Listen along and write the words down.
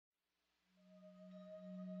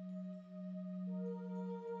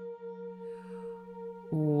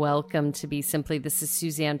Welcome to BeSimply. This is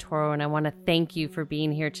Suzanne Toro, and I want to thank you for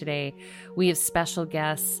being here today. We have special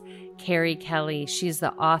guests, Kerri Kelly. She's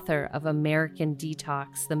the author of American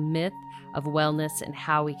Detox, The Myth of Wellness and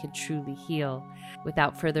How We Can Truly Heal.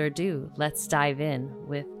 Without further ado, let's dive in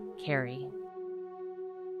with Kerri.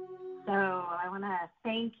 So I want to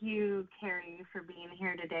thank you, Kerri, for being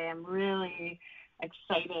here today. I'm really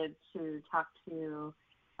excited to talk to you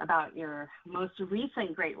about your most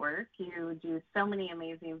recent great work. You do so many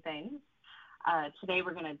amazing things. Today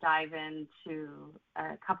we're going to dive into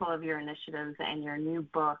a couple of your initiatives and your new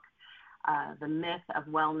book, The Myth of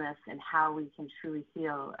Wellness and How We Can Truly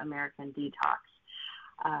Heal, American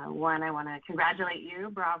Detox. One, I want to congratulate you,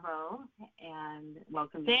 bravo, and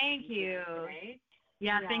welcome. Thank you.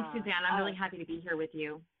 Yeah, thanks, Suzanne. I'm really happy to be here with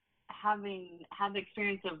you. Having had the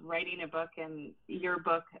experience of writing a book, and your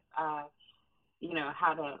book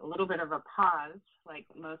had a little bit of a pause, like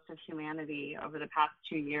most of humanity over the past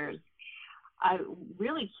 2 years. I'm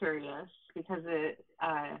really curious because it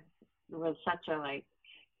was such a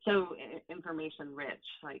so information rich.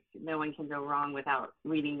 Like no one can go wrong without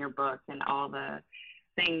reading your book and all the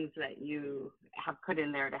things that you have put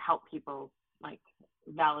in there to help people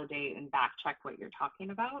validate and back check what you're talking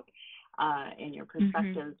about in your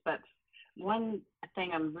perspectives. Mm-hmm. But one thing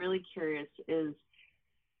I'm really curious is,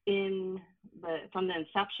 from the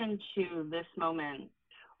inception to this moment,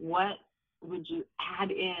 what would you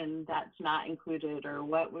add in that's not included, or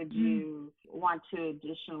what would you want to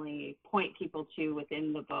additionally point people to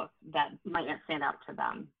within the book that might not stand out to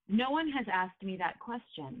them? No one has asked me that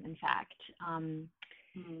question, in fact.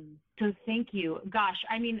 So thank you. Gosh,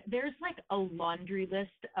 I mean, there's a laundry list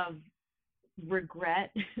of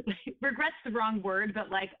regret. Regret's the wrong word, but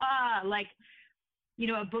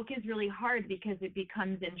a book is really hard because it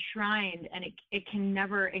becomes enshrined and it can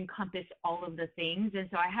never encompass all of the things. And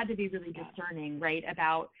so I had to be really discerning, right,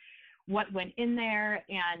 about what went in there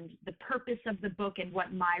and the purpose of the book and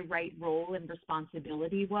what my right role and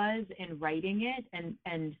responsibility was in writing it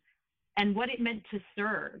and what it meant to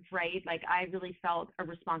serve, right? I really felt a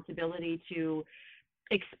responsibility to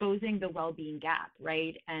exposing the well-being gap,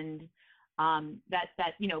 right? And that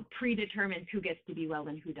predetermines who gets to be well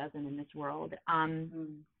and who doesn't in this world.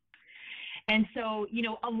 And so,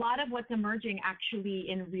 a lot of what's emerging actually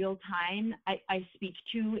in real time, I speak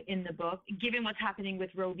to in the book. Given what's happening with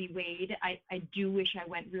Roe v. Wade, I do wish I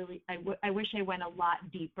went I wish I went a lot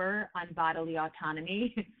deeper on bodily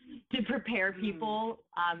autonomy to prepare people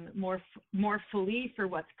more fully for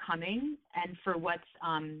what's coming and for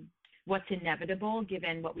what's inevitable,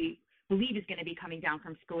 given what we believe is going to be coming down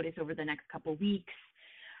from SCOTUS over the next couple weeks.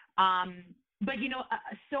 But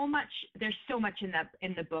there's so much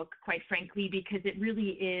in the book, quite frankly, because it really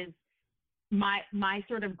is my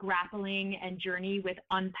sort of grappling and journey with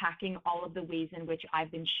unpacking all of the ways in which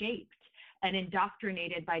I've been shaped and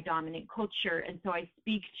indoctrinated by dominant culture. And so I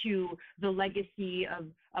speak to the legacy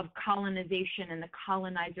of colonization and the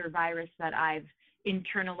colonizer virus that I've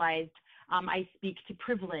internalized. I speak to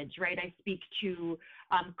privilege, right? I speak to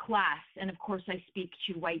class, and of course I speak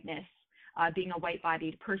to whiteness, being a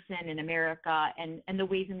white-bodied person in America, and the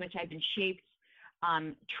ways in which I've been shaped,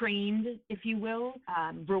 trained, if you will,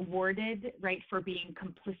 rewarded, right, for being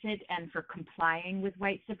complicit and for complying with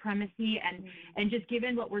white supremacy, and just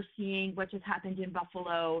given what we're seeing, what just happened in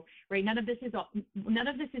Buffalo, right? None of this is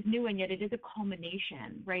new, and yet it is a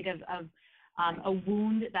culmination, right, of a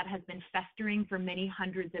wound that has been festering for many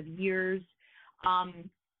hundreds of years.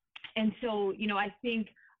 And so, I think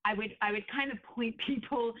I would kind of point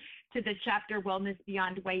people to the chapter Wellness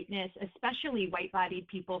Beyond Whiteness, especially white-bodied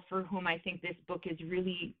people for whom I think this book is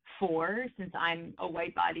really for, since I'm a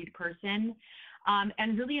white-bodied person,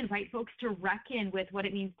 and really invite folks to reckon with what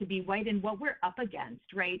it means to be white and what we're up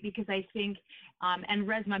against, right? Because I think, and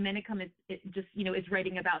Resmaa Menakem is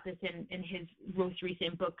writing about this in his most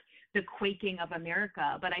recent book, The Quaking of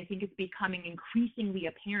America, but I think it's becoming increasingly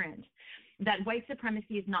apparent that white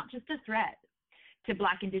supremacy is not just a threat to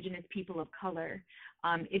Black, Indigenous people of color.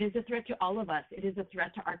 It is a threat to all of us. It is a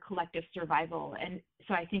threat to our collective survival. And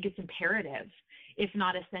so I think it's imperative, if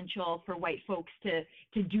not essential, for white folks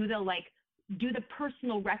to do the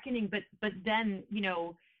personal reckoning, but then,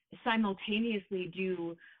 simultaneously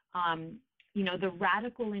do, the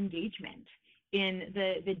radical engagement in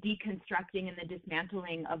the deconstructing and the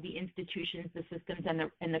dismantling of the institutions, the systems,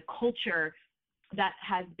 and the culture that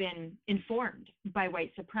has been informed by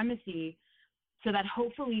white supremacy, so that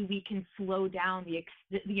hopefully we can slow down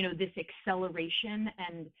this acceleration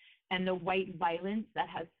and the white violence that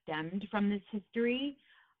has stemmed from this history,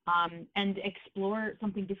 and explore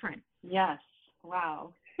something different. Yes.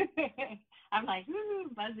 Wow. I'm like,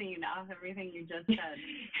 buzzing off everything you just said.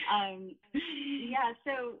 Yeah,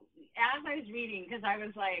 so as I was reading, because I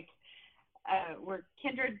was like, we're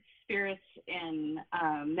kindred spirits in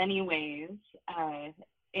many ways.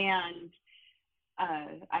 And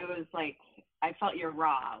I was like, I felt your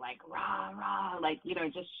raw, like,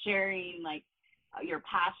 just sharing like your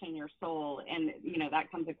passion, your soul. And,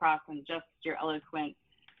 that comes across in just your eloquent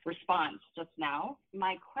response just now.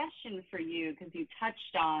 My question for you, because you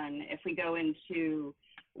touched on, if we go into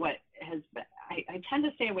what has been, I tend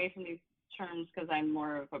to stay away from these terms because I'm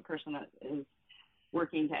more of a person that is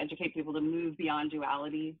working to educate people to move beyond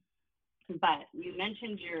duality. But you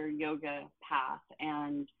mentioned your yoga path,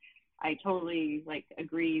 and I totally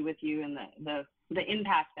agree with you in the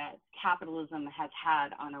impact that capitalism has had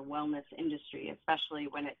on a wellness industry, especially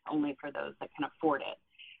when it's only for those that can afford it.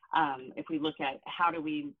 If we look at how do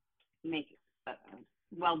we make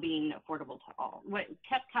well-being affordable to all, what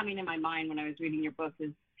kept coming in my mind when I was reading your book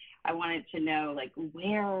is I wanted to know,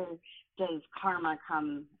 where does karma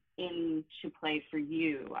come into play for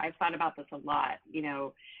you? I've thought about this a lot,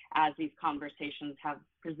 as these conversations have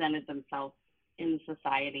presented themselves in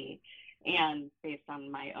society, and based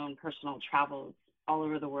on my own personal travels all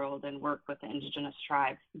over the world and work with the indigenous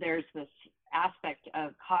tribes, there's this aspect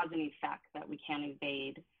of cause and effect that we can't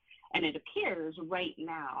evade. And it appears right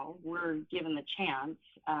now we're given the chance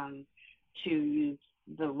to use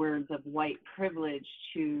the words of white privilege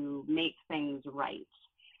to make things right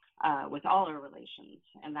with all our relations.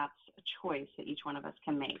 And that's a choice that each one of us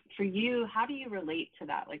can make. For you, how do you relate to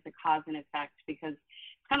that, the cause and effect? Because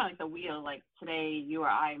it's kind of like the wheel, today you or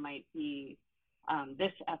I might be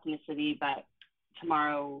this ethnicity, but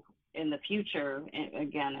tomorrow in the future,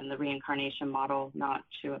 again, in the reincarnation model, not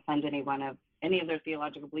to offend anyone of any of their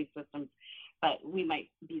theological belief systems, but we might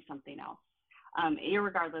be something else.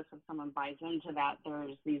 Irregardless if someone buys into that,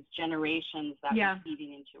 there's these generations that we're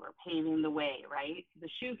feeding into or paving the way, right? The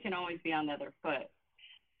shoe can always be on the other foot.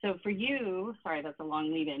 So for you, sorry, that's a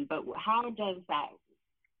long lead in, but how does that,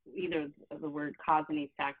 either the word cause and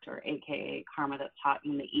effect or AKA karma that's taught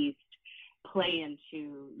in the East, play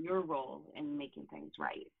into your role in making things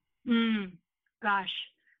right? Gosh,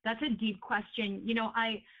 that's a deep question.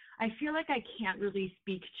 I feel like I can't really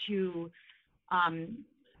speak to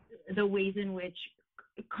the ways in which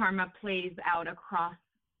karma plays out across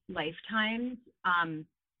lifetimes.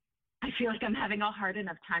 I feel like I'm having a hard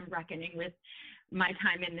enough time reckoning with my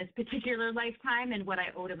time in this particular lifetime and what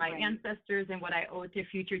I owe to my ancestors and what I owe to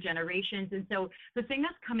future generations. And so the thing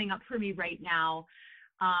that's coming up for me right now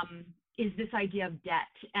is this idea of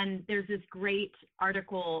debt. And there's this great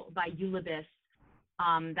article by Ulybis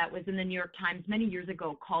that was in the New York Times many years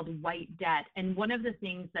ago called White Debt. And one of the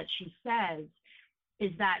things that she says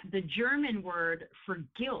is that the German word for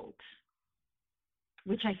guilt,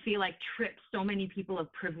 which I feel like trips so many people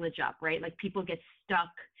of privilege up, right? Like people get stuck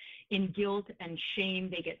in guilt and shame.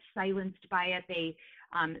 They get silenced by it.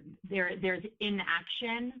 There's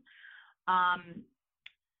inaction.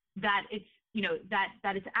 That it's,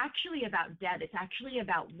 that it's actually about debt. It's actually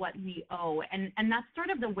about what we owe. And that's sort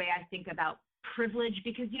of the way I think about privilege,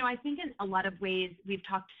 because, I think in a lot of ways we've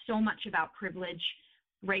talked so much about privilege,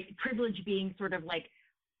 right? Privilege being sort of like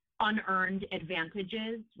unearned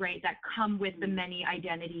advantages, right, that come with the many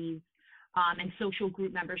identities and social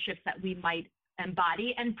group memberships that we might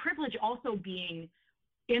embody, and privilege also being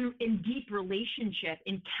in deep relationship,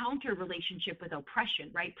 in counter relationship with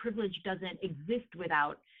oppression, right? Privilege doesn't exist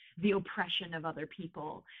without the oppression of other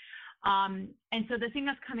people. And so the thing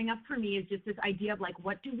that's coming up for me is just this idea of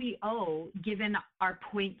what do we owe given our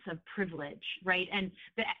points of privilege, right? And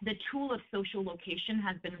the tool of social location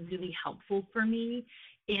has been really helpful for me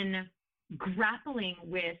in grappling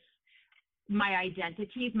with my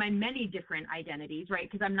identities, my many different identities, right?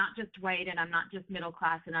 Because I'm not just white, and I'm not just middle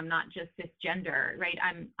class, and I'm not just cisgender, right?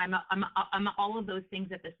 I'm all of those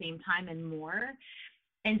things at the same time and more.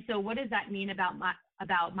 And so what does that mean about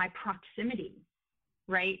my proximity,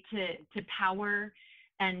 right, to power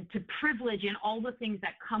and to privilege and all the things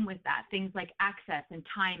that come with that, things like access and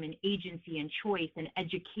time and agency and choice and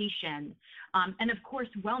education, and of course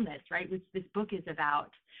wellness, right, which this book is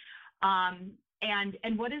about.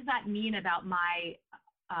 And what does that mean about my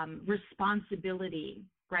responsibility,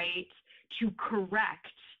 right, to correct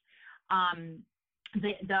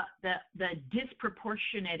the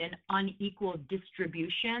disproportionate and unequal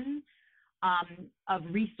distribution of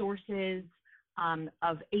resources,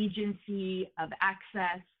 of agency, of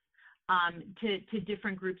access to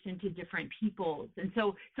different groups and to different peoples. And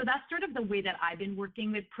so that's sort of the way that I've been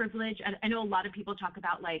working with privilege. I know a lot of people talk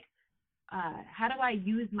about how do I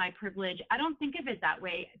use my privilege? I don't think of it that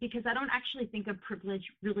way because I don't actually think of privilege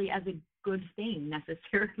really as a good thing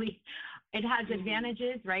necessarily. It has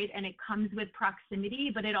advantages, right? And it comes with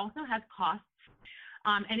proximity, but it also has costs.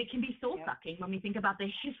 And it can be soul-sucking when we think about the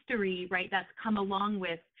history, right, that's come along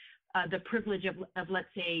with the privilege of let's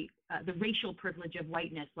say, the racial privilege of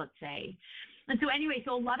whiteness, let's say. And so anyway,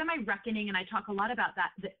 so a lot of my reckoning, and I talk a lot about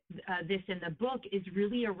this in the book, is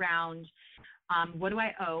really around what do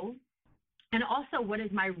I owe? And also, what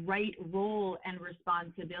is my right role and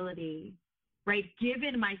responsibility, right?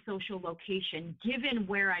 Given my social location, given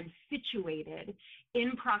where I'm situated,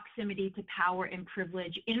 in proximity to power and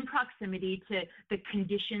privilege, in proximity to the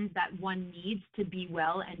conditions that one needs to be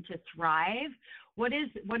well and to thrive. What is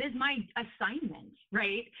my assignment,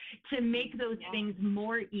 right? To make those things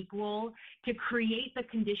more equal, to create the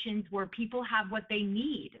conditions where people have what they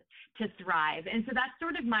need to thrive. And so that's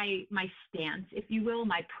sort of my stance, if you will,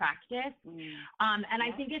 my practice. And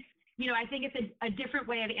I think it's a different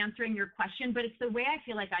way of answering your question, but it's the way I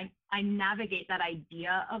feel like I navigate that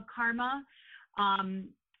idea of karma. And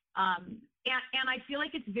I feel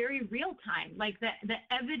like it's very real time, like the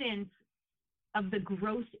evidence of the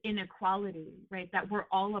gross inequality, right, that we're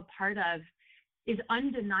all a part of is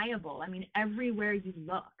undeniable. I mean, everywhere you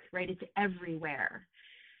look, right, it's everywhere.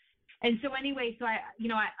 And so anyway, so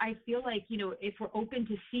I feel like, if we're open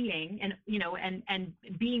to seeing and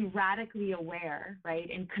being radically aware, right,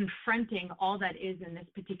 and confronting all that is in this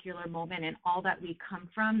particular moment and all that we come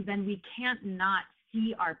from, then we can't not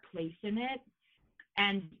see our place in it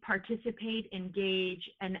and participate, engage,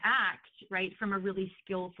 and act, right, from a really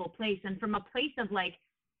skillful place and from a place of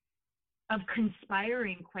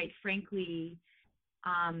conspiring, quite frankly,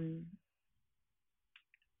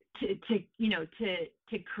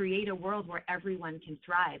 to create a world where everyone can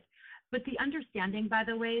thrive. But the understanding, by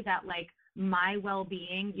the way, that my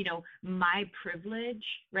well-being, my privilege,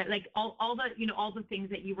 right, like all the things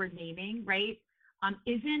that you were naming, right,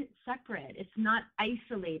 isn't separate. It's not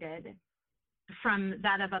isolated from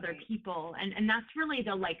that of other people, and that's really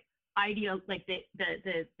the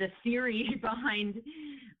the theory behind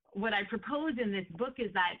what I propose in this book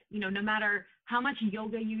is that no matter how much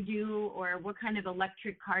yoga you do or what kind of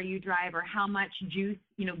electric car you drive or how much juice,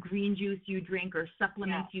 green juice you drink or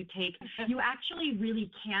supplements you take, you actually really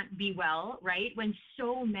can't be well, right, when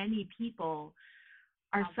so many people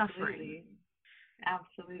are suffering.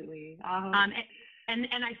 Absolutely.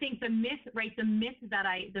 And I think the many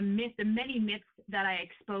myths that I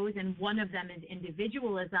expose, and one of them is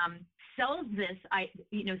individualism, sells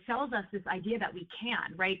us this idea that we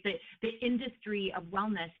can, right? The industry of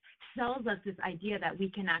wellness sells us this idea that we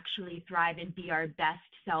can actually thrive and be our best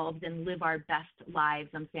selves and live our best lives.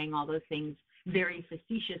 I'm saying all those things very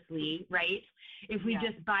facetiously, right? If we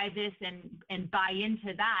just buy this and buy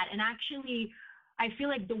into that, and actually, I feel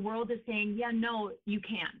like the world is saying, yeah, no, you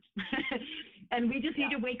can't. And we just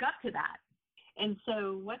need to wake up to that. And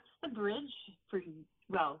so what's the bridge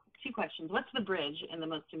two questions. What's the bridge in the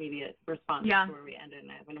most immediate response before we end it?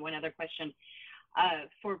 And I have one other question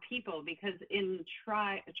for people, because in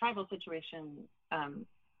a tribal situation,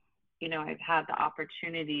 I've had the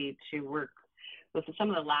opportunity to work with some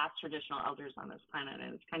of the last traditional elders on this planet,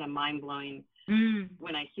 and it's kind of mind-blowing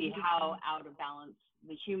when I see how out of balance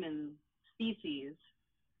the human species,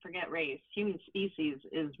 forget race, human species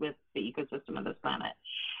is with the ecosystem of this planet.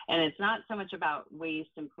 And it's not so much about waste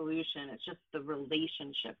and pollution, it's just the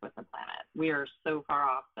relationship with the planet. We are so far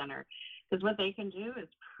off center because what they can do is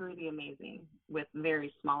pretty amazing with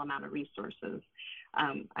very small amount of resources.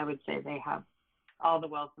 I would say they have all the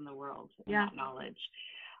wealth in the world in that knowledge.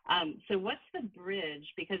 So what's the bridge?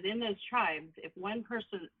 Because in those tribes, if one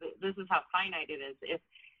person, this is how finite it is,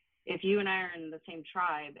 if you and I are in the same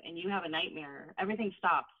tribe and you have a nightmare, everything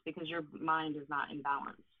stops because your mind is not in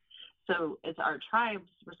balance. So it's our tribe's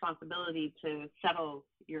responsibility to settle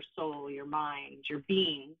your soul, your mind, your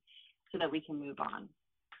being, so that we can move on.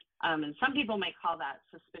 And some people might call that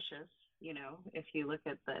suspicious, if you look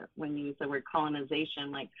at when you use the word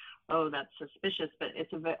colonization, like, oh, that's suspicious, but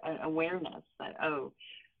it's an awareness that,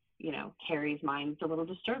 Kerri's mind's a little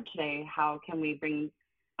disturbed today. How can we bring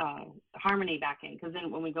harmony back in? Because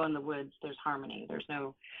then when we go in the woods, there's harmony. There's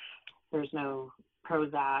no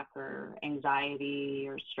Prozac or anxiety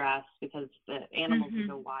or stress, because the animals would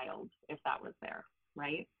go wild if that was there,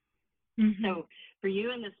 right? So for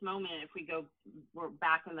you in this moment, if we're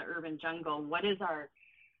back in the urban jungle, what is our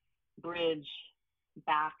bridge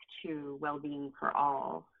back to well-being for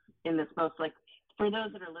all in this most, for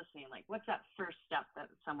those that are listening, what's that first step that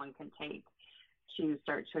someone can take to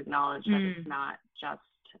start to acknowledge that it's not just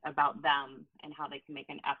about them and how they can make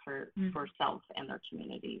an effort for self and their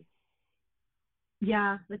community?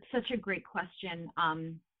 Yeah, that's such a great question.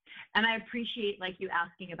 And I appreciate like you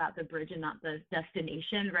asking about the bridge and not the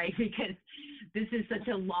destination, right? Because this is such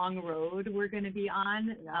a long road we're going to be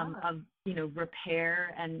on, of,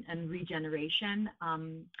 repair and regeneration.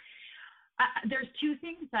 There's two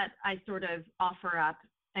things that I sort of offer up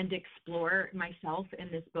and explore myself in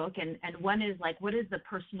this book. And one is like, what is the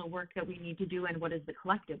personal work that we need to do, and what is the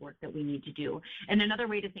collective work that we need to do? And another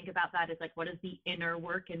way to think about that is like, what is the inner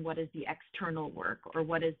work and what is the external work, or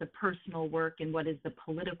what is the personal work and what is the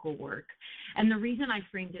political work? And the reason I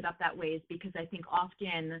framed it up that way is because I think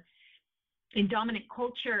often in dominant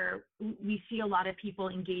culture, we see a lot of people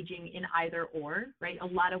engaging in either or, right? A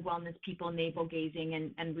lot of wellness people navel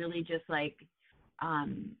gazing and really just like,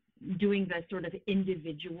 doing the sort of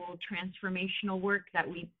individual transformational work that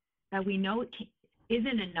we know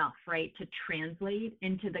isn't enough, right, to translate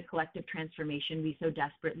into the collective transformation we so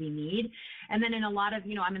desperately need. And then in a lot of,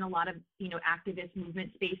 I'm in a lot of, activist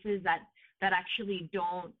movement spaces that actually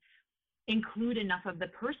don't include enough of the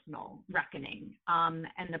personal reckoning and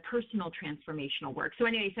the personal transformational work. So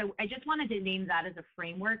anyway, so I just wanted to name that as a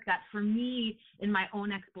framework that for me in my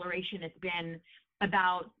own exploration, it's been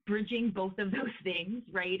about bridging both of those things,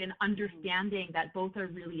 right? And understanding that both are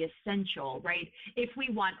really essential, right? If we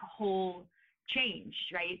want whole change,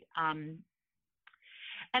 right?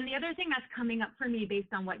 And the other thing that's coming up for me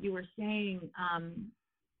based on what you were saying,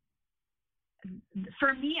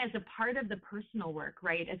 for me as a part of the personal work,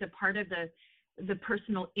 right? As a part of the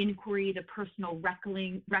personal inquiry, the personal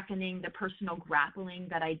reckoning, the personal grappling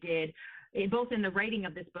that I did, both in the writing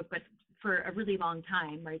of this book, but for a really long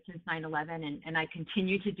time, right, since 9/11, and I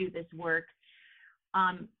continue to do this work,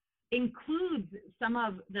 includes some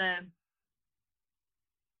of the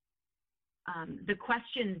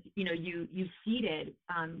questions you seeded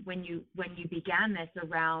when you began this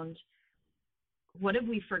around what have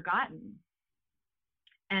we forgotten,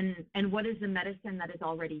 and what is the medicine that is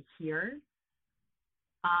already here,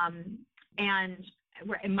 and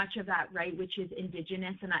much of that, right, which is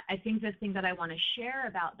indigenous. And I think the thing that I want to share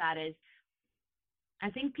about that is I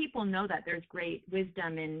think people know that there's great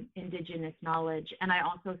wisdom in indigenous knowledge. And I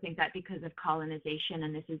also think that because of colonization,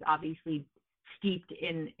 and this is obviously steeped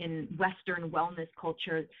in Western wellness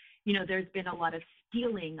culture, there's been a lot of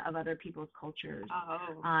stealing of other people's cultures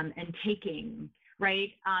and taking, right?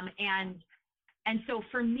 And so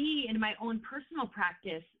for me, in my own personal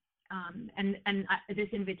practice, this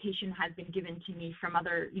invitation has been given to me from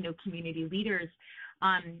other, community leaders.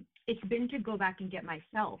 It's been to go back and get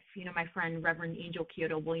myself. My friend Reverend Angel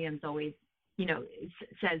Kyoto Williams always,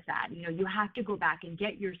 says that, you have to go back and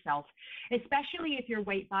get yourself, especially if you're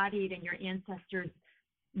white-bodied and your ancestors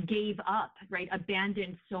gave up, right,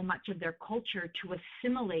 abandoned so much of their culture to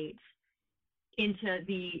assimilate into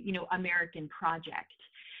the, American project.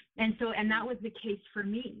 And that was the case for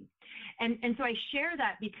me. And so I share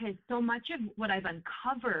that because so much of what I've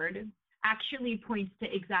uncovered actually points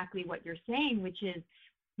to exactly what you're saying, which is,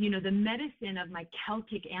 the medicine of my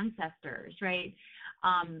Celtic ancestors, right?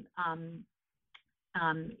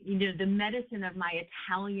 The medicine of my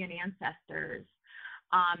Italian ancestors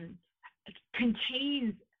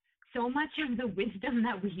contains so much of the wisdom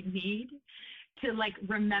that we need to like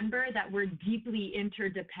remember that we're deeply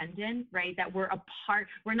interdependent, right? That we're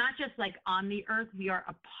not just like on the earth, we are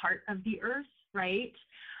a part of the earth, right?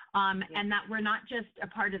 And that we're not just a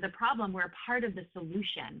part of the problem, we're a part of the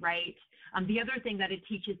solution, right? The other thing that it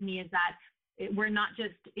teaches me is that we're not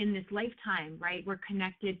just in this lifetime, right? We're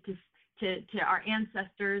connected to our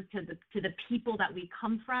ancestors, to the people that we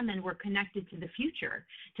come from, and we're connected to the future,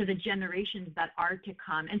 to the generations that are to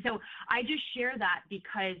come. And so I just share that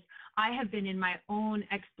because I have been in my own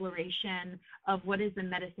exploration of what is the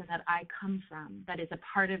medicine that I come from, that is a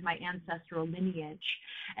part of my ancestral lineage.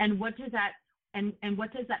 And what does that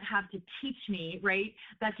what does that have to teach me, right?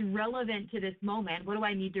 That's relevant to this moment. What do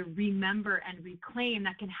I need to remember and reclaim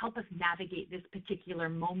that can help us navigate this particular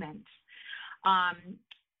moment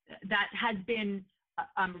that has been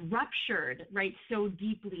ruptured, right, so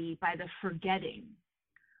deeply by the forgetting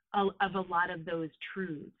of a lot of those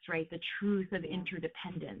truths, right? The truth of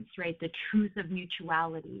interdependence, right? The truth of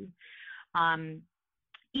mutuality,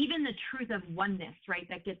 even the truth of oneness, right?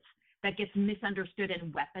 That gets misunderstood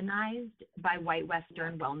and weaponized by white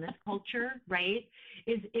Western wellness culture, right?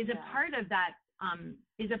 Is a part of that,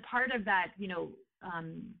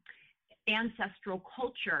 ancestral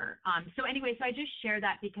culture. So anyway, so I just share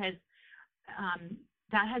that because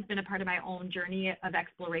that has been a part of my own journey of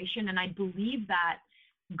exploration. And I believe that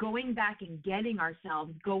going back and getting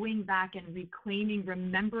ourselves, going back and reclaiming,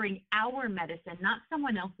 remembering our medicine, not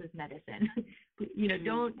someone else's medicine.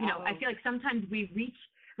 I feel like sometimes we reach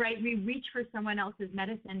right? We reach for someone else's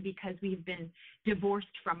medicine because we've been divorced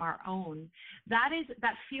from our own. That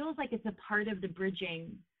feels like it's a part of the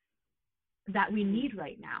bridging that we need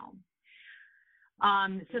right now.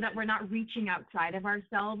 So that we're not reaching outside of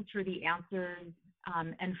ourselves for the answers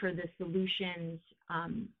and for the solutions,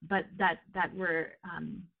 but that we're,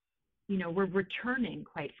 we're returning,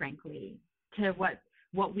 quite frankly, to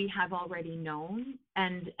what we have already known,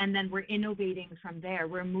 and then we're innovating from there.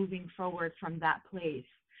 We're moving forward from that place,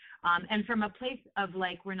 and from a place of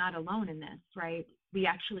like, we're not alone in this, right? We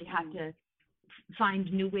actually have to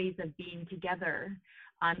find new ways of being together,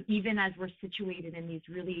 even as we're situated in these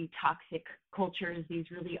really toxic cultures,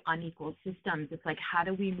 these really unequal systems. It's like, how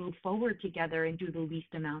do we move forward together and do the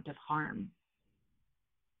least amount of harm?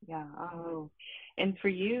 Yeah. Oh, and for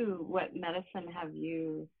you, what medicine have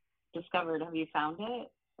you discovered? Have you found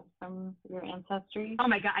it from your ancestry? Oh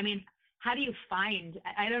my God. I mean, how do you find?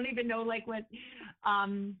 I don't even know, like, what,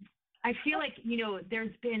 I feel like,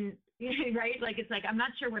 there's been, right? Like, it's like, I'm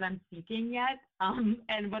not sure what I'm seeking yet,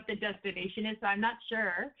 and what the destination is. So I'm not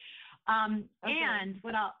sure. Okay. And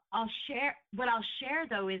what I'll share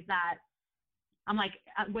though, is that I'm like,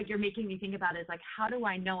 what you're making me think about is like, how do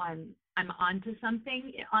I know I'm onto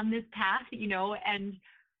something on this path, and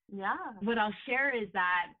yeah, what I'll share is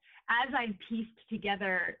that as I've pieced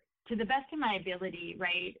together to the best of my ability,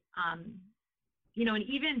 right? And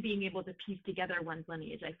even being able to piece together one's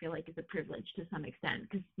lineage, I feel like is a privilege to some extent,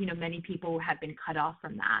 because, many people have been cut off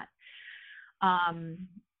from that.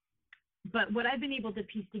 But what I've been able to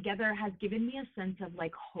piece together has given me a sense of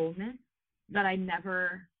like wholeness that I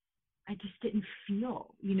just didn't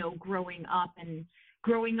feel, growing up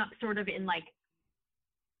sort of in like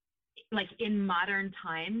in modern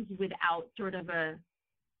times without sort of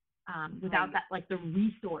without that, like the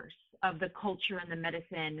resource of the culture and the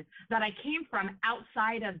medicine that I came from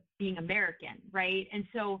outside of being American, right? And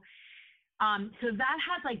so that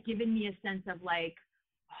has like given me a sense of like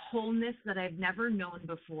wholeness that I've never known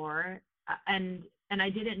before, and I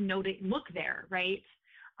didn't know to look there, right?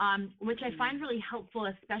 Which I find really helpful,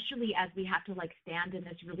 especially as we have to like stand in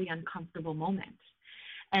this really uncomfortable moment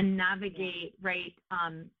and navigate, right,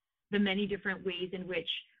 the many different ways in which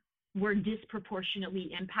we're disproportionately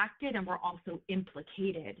impacted and we're also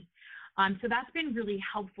implicated. So that's been really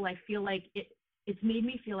helpful. I feel like it's made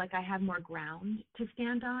me feel like I have more ground to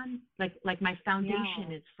stand on, like my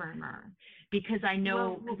foundation is firmer, because I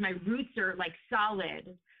know my roots are like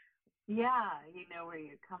solid. Yeah, you know where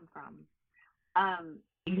you come from.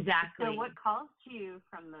 Exactly. So what calls to you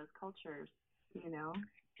from those cultures,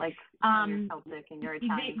 like your Celtic and your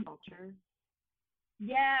Italian culture?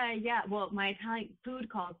 Yeah. Well, my Italian food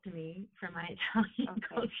calls to me from my Italian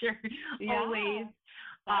culture, always.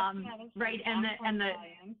 Right, and the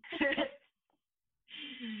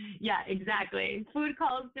yeah, exactly. Food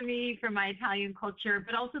calls to me from my Italian culture,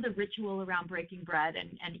 but also the ritual around breaking bread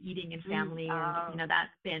and eating in family, and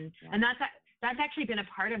and that's actually been a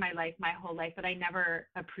part of my life, my whole life, but I never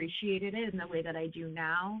appreciated it in the way that I do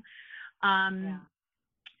now.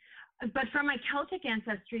 But from my Celtic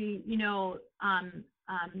ancestry,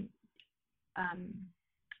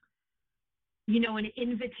 an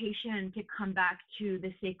invitation to come back to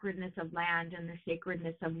the sacredness of land and the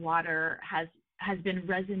sacredness of water has been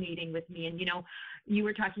resonating with me. And, you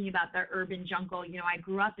were talking about the urban jungle. I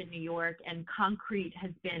grew up in New York, and concrete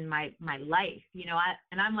has been my life,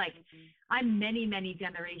 and I'm like, I'm many, many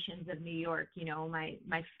generations of New York. I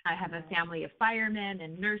have a family of firemen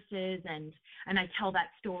and nurses, and I tell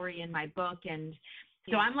that story in my book. And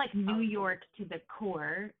so I'm like New York to the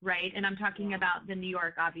core, right? And I'm talking about the New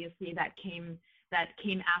York, obviously, that came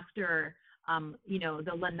after,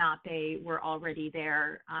 the Lenape were already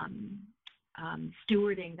there,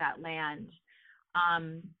 stewarding that land.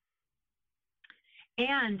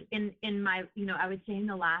 And in my, I would say in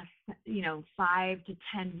the last, 5 to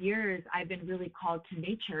 10 years, I've been really called to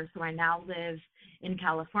nature. So I now live in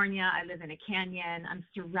California. I live in a canyon. I'm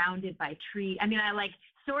surrounded by trees. I mean, I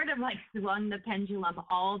sort of swung the pendulum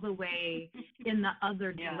all the way in the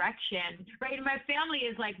other direction, right? And my family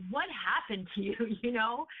is like, what happened to you,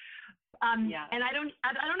 And I don't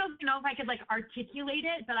know if I could articulate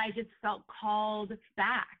it, but I just felt called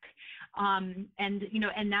back. And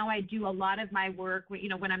now I do a lot of my work,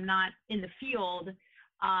 when I'm not in the field,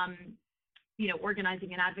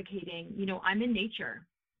 organizing and advocating, I'm in nature.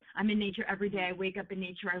 I'm in nature every day. I wake up in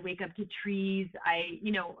nature. I wake up to trees.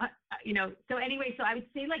 So anyway, so I would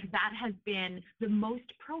say that has been the most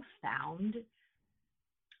profound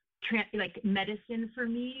medicine for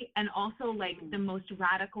me, and also the most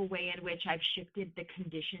radical way in which I've shifted the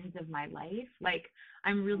conditions of my life.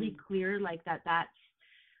 I'm really clear that's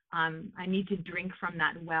I need to drink from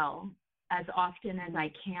that well as often as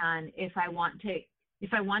I can if I want to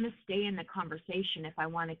stay in the conversation, if I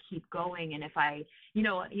want to keep going, and if I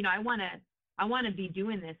want to be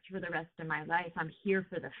doing this for the rest of my life. I'm here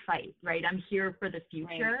for the fight, right? I'm here for the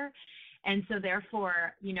future. Right. And so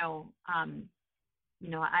therefore, I'm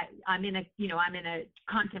in a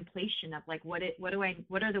contemplation of like, what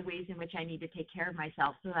are the ways in which I need to take care of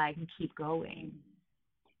myself so that I can keep going?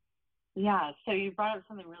 Yeah. So you brought up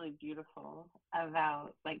something really beautiful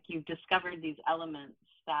about like you've discovered these elements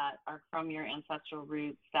that are from your ancestral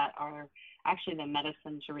roots that are actually the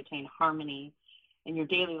medicine to retain harmony in your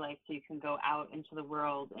daily life so you can go out into the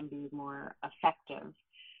world and be more effective.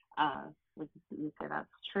 Would you say that's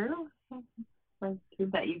true? Like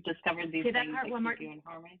that you've discovered these things that keep you in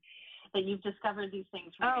harmony? That you've discovered these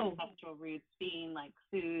things from your ancestral roots being like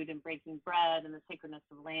food and breaking bread and the sacredness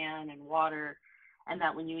of land and water, and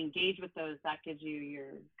that when you engage with those, that gives you your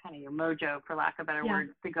kind of your mojo, for lack of better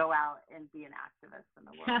words, to go out and be an activist in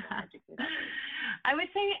the world and educate others. I would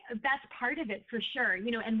say that's part of it for sure.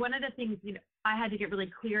 And one of the things I had to get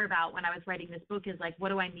really clear about when I was writing this book is like, what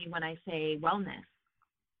do I mean when I say wellness?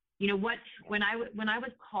 When I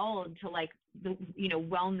was called to like the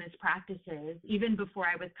wellness practices, even before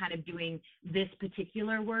I was kind of doing this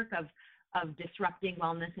particular work of disrupting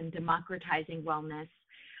wellness and democratizing wellness,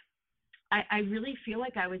 I really feel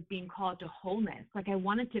like I was being called to wholeness. Like I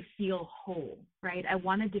wanted to feel whole, right? I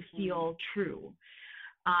wanted to feel true.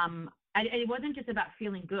 It wasn't just about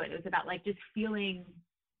feeling good. It was about like just feeling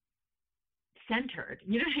centered.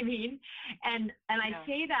 You know what I mean? And I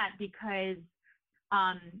say that because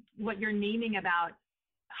what you're naming about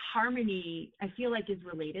harmony, I feel like is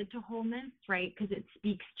related to wholeness, right? Because it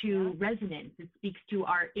speaks to resonance. It speaks to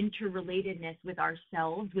our interrelatedness with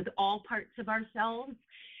ourselves, with all parts of ourselves,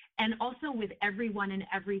 and also with everyone and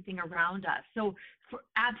everything around us. So for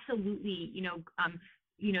absolutely,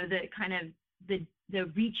 the kind of the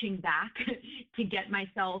reaching back to get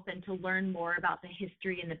myself and to learn more about the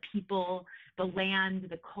history and the people, the land,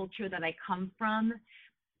 the culture that I come from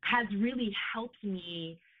has really helped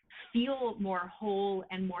me feel more whole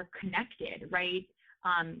and more connected, right?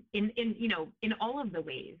 In all of the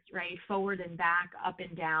ways, right? Forward and back, up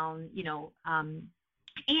and down,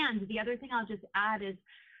 and the other thing I'll just add is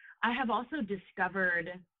I have also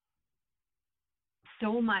discovered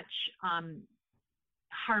so much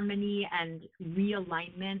harmony and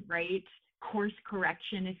realignment, right? Course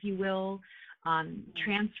correction, if you will,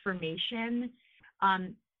 transformation,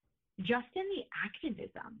 just in the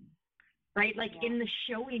activism, right? Like in the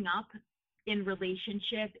showing up in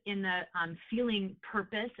relationship, in the feeling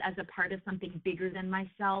purpose as a part of something bigger than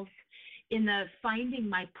myself, in the finding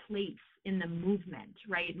my place in the movement,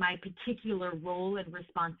 right? My particular role and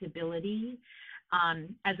responsibility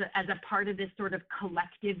as a part of this sort of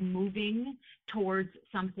collective moving towards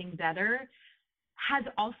something better has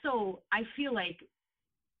also, I feel like,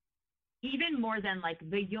 even more than like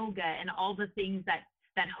the yoga and all the things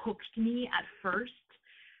that hooked me at first,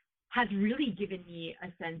 has really given me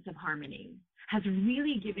a sense of harmony, has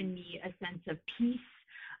really given me a sense of peace,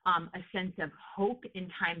 a sense of hope in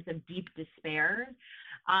times of deep despair.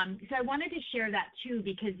 So I wanted to share that too,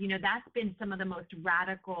 because, that's been some of the most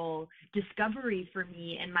radical discovery for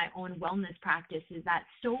me in my own wellness practice, is that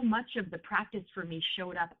so much of the practice for me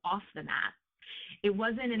showed up off the mat. It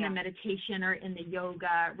wasn't in the meditation or in the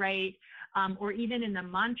yoga, right? Or even in the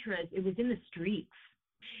mantras. It was in the streets.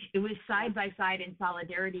 It was side by side in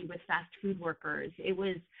solidarity with fast food workers. It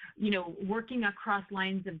was, working across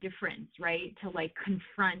lines of difference, right? To like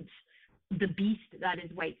confront the beast that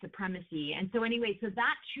is white supremacy. And so anyway, so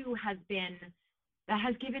that too has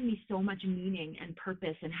given me so much meaning and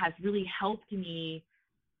purpose, and has really helped me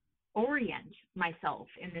orient myself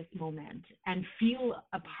in this moment and feel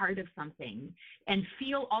a part of something, and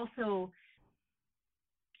feel also,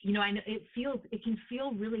 I know it can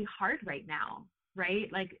feel really hard right now, right?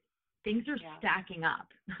 Like things are stacking up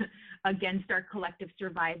against our collective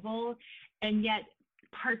survival, and yet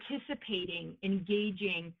participating,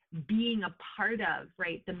 engaging, being a part of,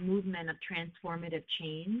 right, the movement of transformative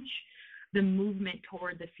change, the movement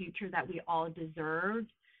toward the future that we all deserve,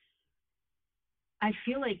 I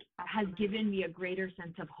feel like has given me a greater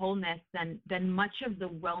sense of wholeness than much of the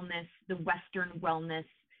wellness, the Western wellness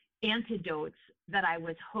antidotes that I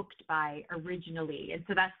was hooked by originally. And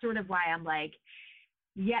so that's sort of why I'm like,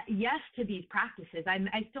 yes to these practices.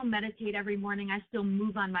 I still meditate every morning. I still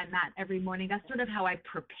move on my mat every morning. That's sort of how I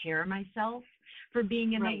prepare myself for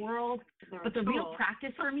being in the world. But the real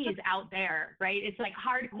practice for me is out there, right? It's like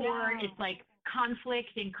hardcore. It's like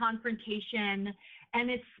conflict and confrontation, and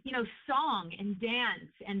it's, song and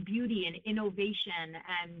dance and beauty and innovation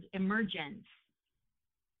and emergence.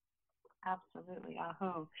 Absolutely.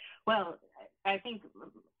 Well, I think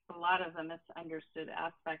a lot of the misunderstood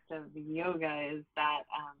aspect of yoga is that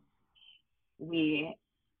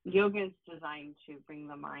yoga is designed to bring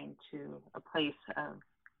the mind to a place of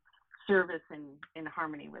service and in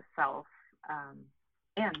harmony with self,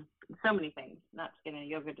 and so many things, not to get in a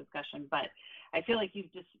yoga discussion, but I feel like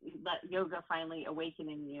you've just let yoga finally awaken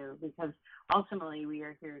in you, because ultimately we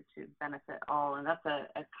are here to benefit all. And that's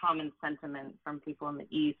a common sentiment from people in the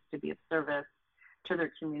East, to be of service to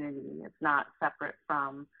their community. It's not separate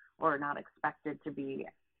from or not expected to be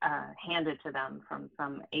handed to them from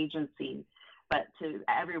some agency, but to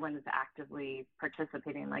everyone is actively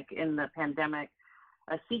participating. Like in the pandemic,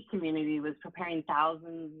 a Sikh community was preparing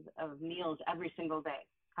thousands of meals every single day,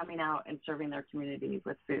 coming out and serving their community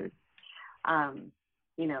with food.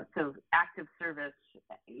 So active service,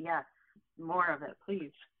 yes, more of it,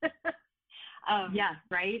 please. Yeah,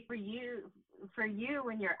 right. For you,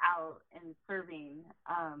 when you're out and serving,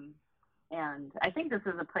 and I think this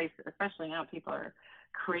is a place, especially now, people are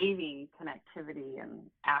craving connectivity and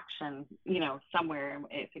action, somewhere. And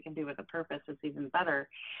if it can do with a purpose, it's even better,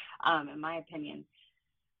 in my opinion.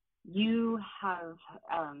 You have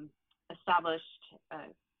established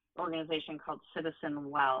an organization called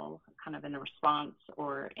CTZNWELL, kind of in response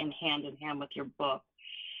or in hand with your book.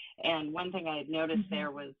 And one thing I had noticed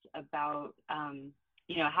there was about,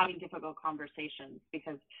 having difficult conversations,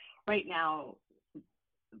 because right now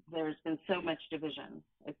there's been so much division.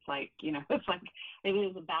 It's like, it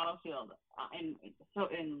is a battlefield, and so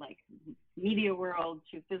in like media world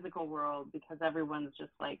to physical world, because everyone's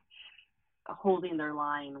just like holding their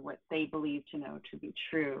line, what they believe to know to be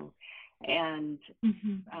true. And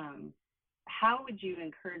how would you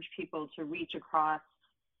encourage people to reach across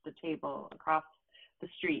the table, across the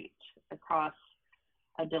street, across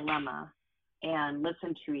a dilemma, and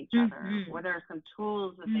listen to each other? What are some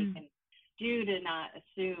tools that they can do to not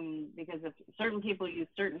assume? Because if certain people use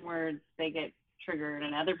certain words, they get triggered,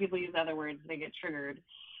 and other people use other words, they get triggered.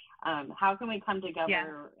 How can we come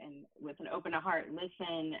together and with an open heart,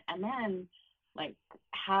 listen, and then like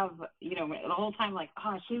have, the whole time, like,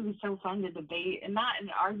 oh, she was so fun to debate, and not in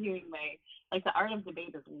an arguing way. Like the art of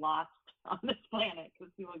debate is lost on this planet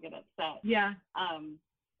because people get upset. Yeah.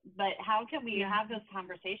 But how can we have those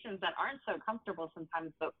conversations that aren't so comfortable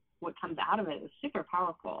sometimes, but what comes out of it is super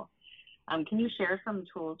powerful? Can you share some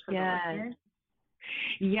tools for the listeners?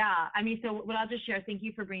 Yeah, I mean, so what I'll just share, thank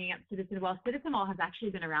you for bringing up CTZNWELL. CTZNWELL has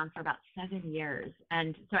actually been around for about 7 years.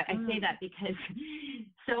 And so I say that because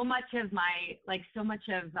so much of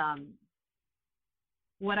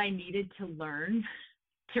what I needed to learn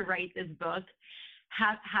to write this book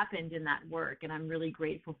happened in that work, and I'm really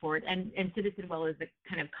grateful for it. And CTZNWELL is a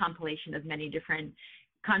kind of compilation of many different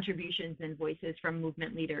contributions and voices from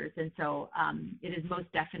movement leaders. And so it is most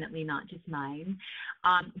definitely not just mine.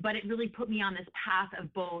 But it really put me on this path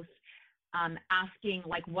of both asking,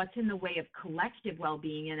 like, what's in the way of collective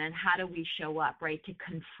well-being, and then how do we show up, right, to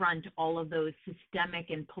confront all of those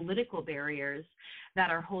systemic and political barriers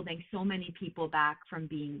that are holding so many people back from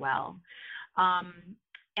being well.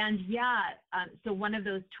 So one of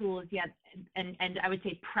those tools, and I would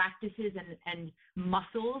say practices and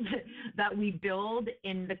muscles that we build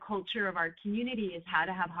in the culture of our community is how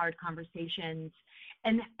to have hard conversations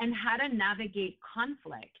and how to navigate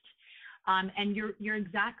conflict. And you're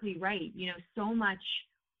exactly right. So much,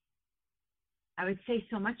 I would say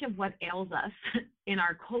so much of what ails us in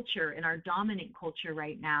our culture, in our dominant culture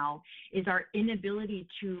right now, is our inability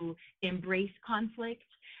to embrace conflict,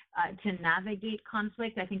 to navigate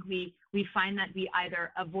conflict. I think we find that we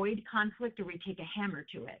either avoid conflict or we take a hammer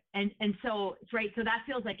to it. And so, right, so that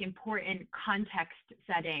feels like important context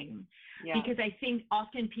setting, because I think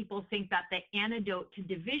often people think that the antidote to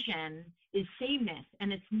division is sameness,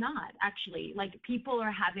 and it's not actually. Like, people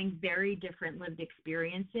are having very different lived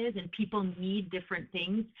experiences, and people need different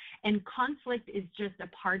things, and conflict is just a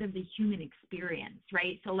part of the human experience,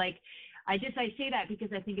 right? So like, I say that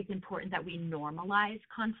because I think it's important that we normalize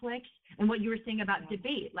conflict. And what you were saying about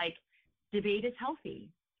debate, like, debate is healthy,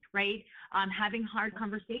 right? Having hard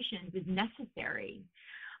conversations is necessary.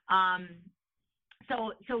 How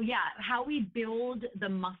we build the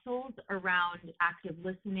muscles around active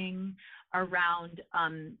listening, around,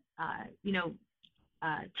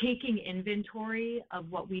 taking inventory of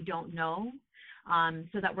what we don't know,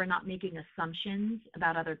 so that we're not making assumptions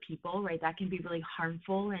about other people, right? That can be really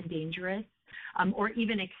harmful and dangerous, or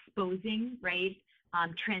even exposing, right,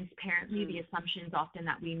 transparently the assumptions often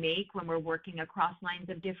that we make when we're working across lines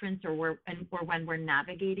of difference or when we're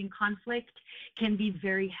navigating conflict can be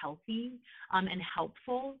very healthy and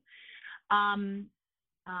helpful.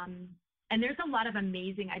 And there's a lot of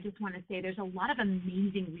amazing, I just want to say, there's a lot of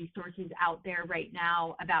amazing resources out there right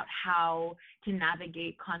now about how to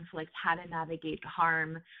navigate conflict, how to navigate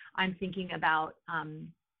harm. I'm thinking about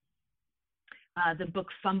the book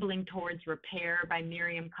Fumbling Towards Repair by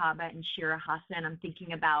Miriam Kaba and Shira Hassan. I'm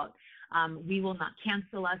thinking about We Will Not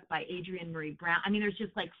Cancel Us by Adrienne Marie Brown. I mean, there's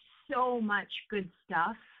just like so much good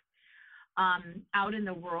stuff out in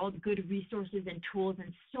the world, good resources and tools,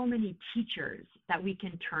 and so many teachers that we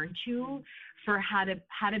can turn to for how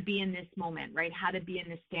to be in this moment, right? How to be in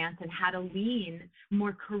this stance and how to lean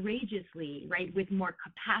more courageously, right, with more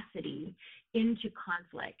capacity into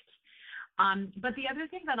conflict. But the other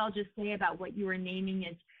thing that I'll just say about what you were naming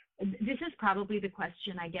is, this is probably the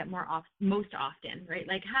question I get most often, right?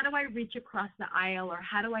 Like, how do I reach across the aisle, or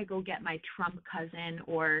how do I go get my Trump cousin,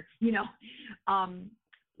 or, you know,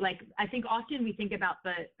 like, I think often we think about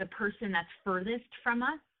the person that's furthest from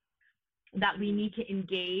us that we need to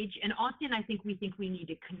engage. And often I think we need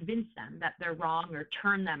to convince them that they're wrong or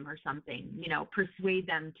turn them or something, you know, persuade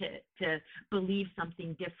them to believe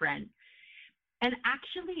something different. And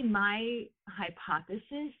actually, my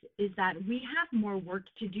hypothesis is that we have more work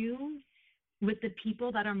to do with the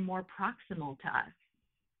people that are more proximal to us.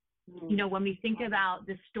 You know, when we think about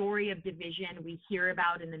the story of division we hear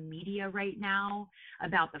about in the media right now,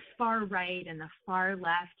 about the far right and the far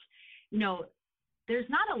left, you know, there's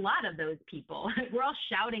not a lot of those people. We're all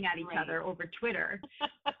shouting at each other over Twitter,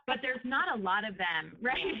 but there's not a lot of them,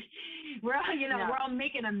 right? We're all, you know, we're all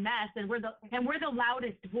making a mess, and we're the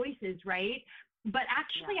loudest voices, right? But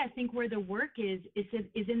actually, I think where the work is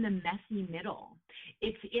in the messy middle.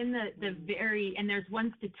 It's in the very, and there's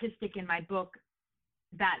one statistic in my book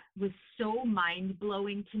that was so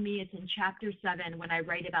mind-blowing to me. It's in chapter 7 when I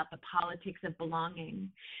write about the politics of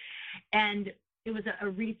belonging. And it was a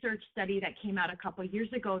research study that came out a couple of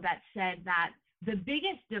years ago that said that the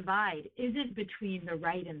biggest divide isn't between the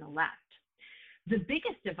right and the left. The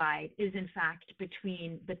biggest divide is, in fact,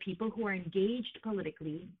 between the people who are engaged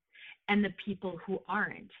politically and the people who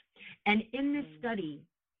aren't. And in this study,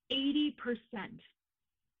 80%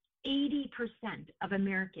 of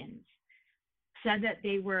Americans said that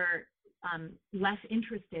they were less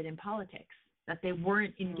interested in politics, that they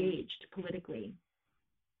weren't engaged politically.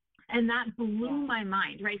 And that blew my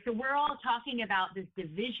mind, right? So we're all talking about this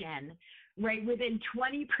division, right, within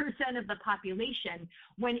 20% of the population,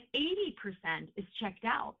 when 80% is checked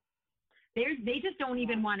out. They just don't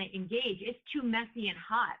even want to engage. It's too messy and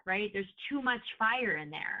hot, right? There's too much fire in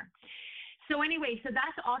there. So anyway, so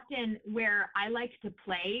that's often where I like to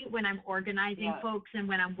play when I'm organizing folks and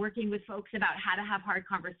when I'm working with folks about how to have hard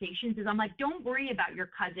conversations, is I'm like, don't worry about your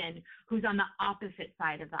cousin who's on the opposite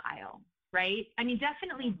side of the aisle, right? I mean,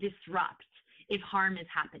 definitely disrupt if harm is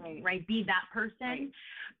happening, right? Be that person.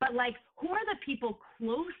 But like, who are the people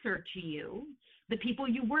closer to you, the people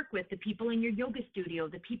you work with, the people in your yoga studio,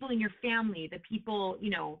 the people in your family, the people, you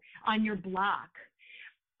know, on your block,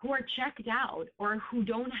 who are checked out or who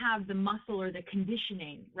don't have the muscle or the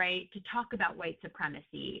conditioning, right, to talk about white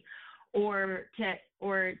supremacy, or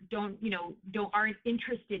aren't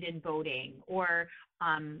interested in voting, or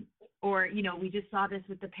you know, we just saw this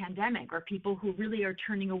with the pandemic, or people who really are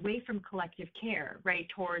turning away from collective care, right,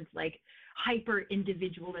 towards like hyper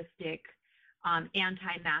individualistic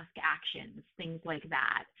anti-mask actions, things like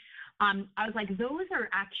that. I was like, those are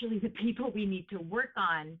actually the people we need to work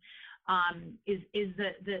on. Is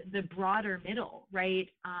the broader middle, right?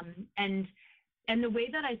 And the way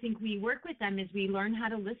that I think we work with them is we learn how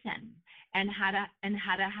to listen and how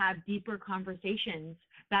to have deeper conversations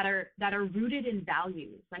that are rooted in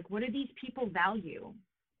values. Like, what do these people value,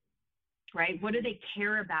 right? What do they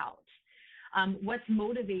care about? What's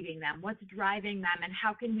motivating them? What's driving them? And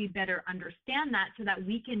how can we better understand that so that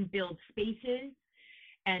we can build spaces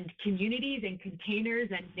and communities and containers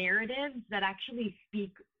and narratives that actually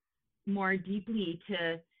speak more deeply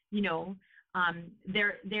to, you know,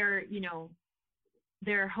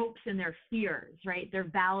 their hopes and their fears, right? Their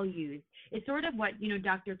values. It's sort of what, you know,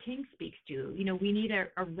 Dr. King speaks to. You know, we need a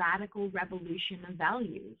radical revolution of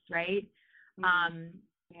values, right?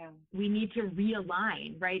 We need to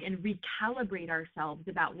realign, right, and recalibrate ourselves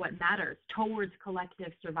about what matters towards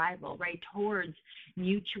collective survival, right, towards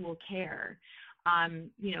mutual care,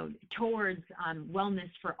 you know, towards wellness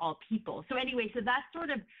for all people. So anyway, so that's sort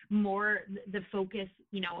of more the focus,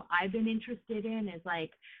 you know, I've been interested in, is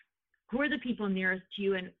like, who are the people nearest to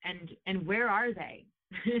you, and where are they?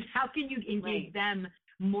 How can you engage them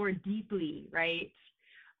more deeply, right?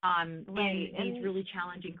 in these really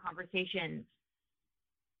challenging conversations.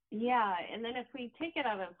 Yeah, and then if we take it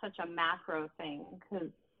out of such a macro thing, because,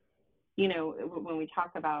 you know, when we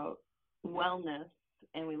talk about wellness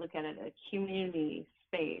and we look at it as a community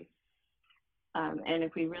space, and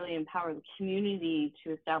if we really empower the community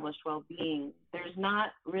to establish well-being, there's not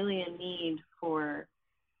really a need for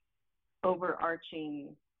overarching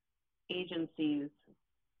agencies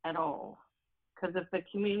at all. Because if the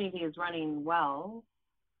community is running well,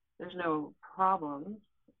 there's no problems.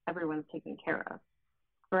 Everyone's taken care of.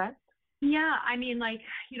 Correct? Yeah, I mean, like,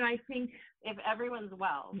 you know, I think if everyone's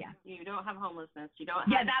well, yeah, you don't have homelessness, you don't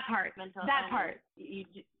have that part, mental that illness, part.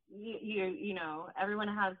 You know, everyone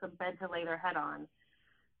has a bed to lay their head on,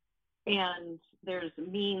 and there's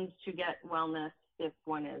means to get wellness if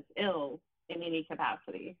one is ill in any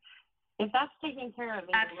capacity. If that's taken care of in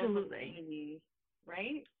the local community,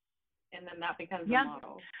 right? And then that becomes a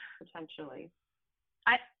model potentially.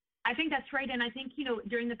 I think that's right. And I think, you know,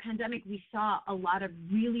 during the pandemic, we saw a lot of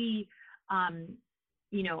really,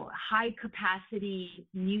 you know, high capacity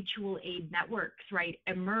mutual aid networks, right,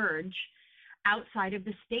 emerge outside of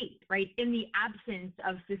the state, right, in the absence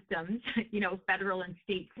of systems, you know, federal and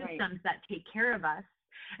state systems that take care of us,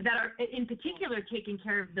 that are in particular taking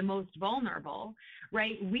care of the most vulnerable,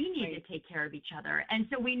 right? We need to take care of each other. And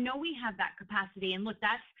so we know we have that capacity. And look,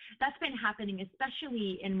 that's been happening,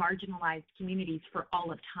 especially in marginalized communities for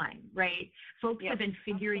all of time, right? Folks have been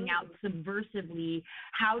figuring out subversively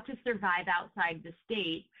how to survive outside the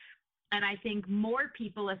state. And I think more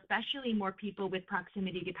people, especially more people with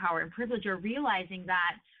proximity to power and privilege, are realizing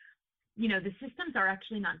that, you know, the systems are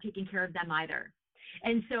actually not taking care of them either.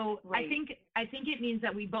 And so I think it means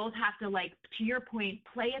that we both have to, like, to your point,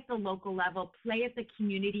 play at the local level, play at the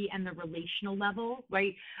community and the relational level,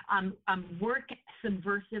 right? Work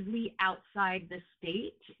subversively outside the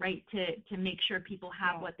state, right? To make sure people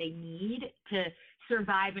have what they need to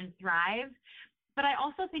survive and thrive. But I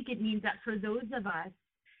also think it means that for those of us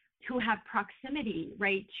who have proximity,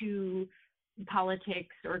 right, to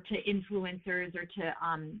politics or to influencers or to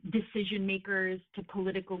decision makers, to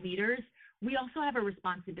political leaders, we also have a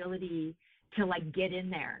responsibility to, like, get in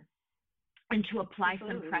there and to apply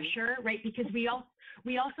some pressure, right? Because we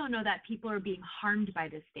also know that people are being harmed by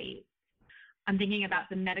the state. I'm thinking about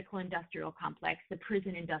the medical industrial complex, the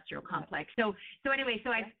prison industrial complex. So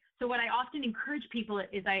what I often encourage people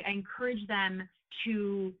is I encourage them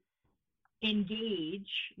to engage,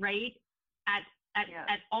 right,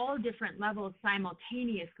 at all different levels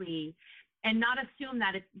simultaneously, and not assume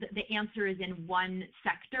that the answer is in one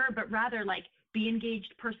sector, but rather, like, be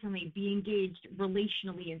engaged personally, be engaged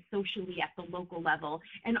relationally and socially at the local level,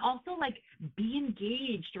 and also, like, be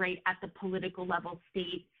engaged, right, at the political level,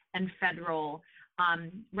 state and federal,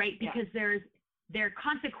 right, because there are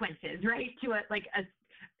consequences, right, to it, like,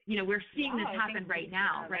 you know, we're seeing this happen right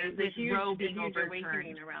now, right, with Roe being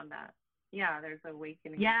overturned. Around that. Yeah, there's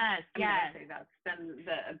awakening. Yes, I say that's been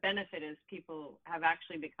the benefit is people have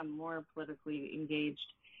actually become more politically engaged,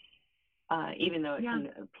 even though it can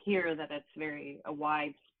appear that it's very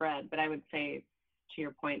widespread. But I would say, to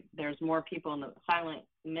your point, there's more people in the silent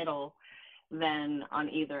middle than on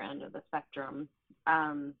either end of the spectrum.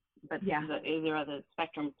 But either end of the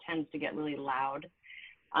spectrum tends to get really loud.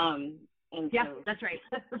 And so that's right.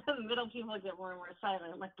 The middle people get more and more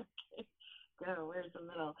silent. I'm like, okay. Go, where's the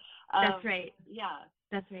middle? That's right. Yeah,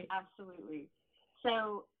 that's right. Absolutely.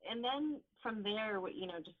 So, and then from there, you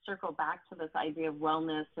know, just circle back to this idea of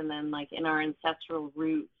wellness, and then, like, in our ancestral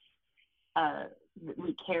roots,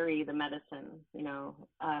 we carry the medicine, you know,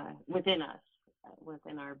 within us,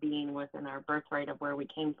 within our being, within our birthright of where we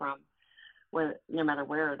came from, no matter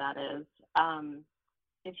where that is.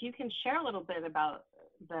 If you can share a little bit about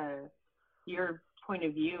your point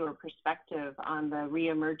of view or perspective on the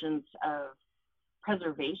reemergence of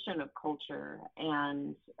preservation of culture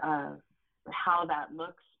and how that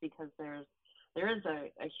looks, because there is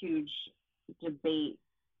a huge debate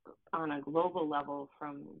on a global level,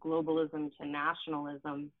 from globalism to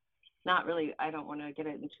nationalism. Not really, I don't want to get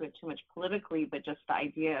into it too much politically, but just the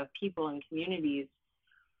idea of people and communities,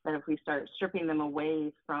 that if we start stripping them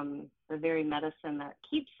away from the very medicine that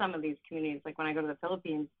keeps some of these communities, like when I go to the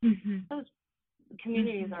Philippines, those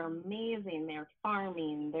communities are amazing. They're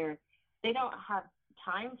farming. They don't have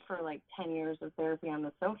time for, like, 10 years of therapy on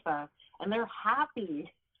the sofa, and they're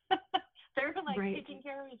happy. They're, like, taking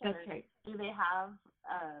care of each other. That's right. Do they have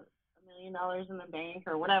 $1 million in the bank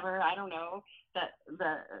or whatever? I don't know. That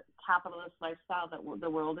the capitalist lifestyle that the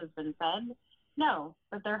world has been fed? No,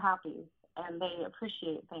 but they're happy, and they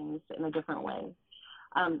appreciate things in a different way.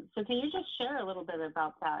 So can you just share a little bit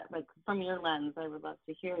about that, like, from your lens? I would love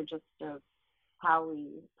to hear just of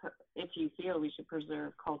if you feel we should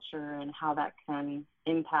preserve culture and how that can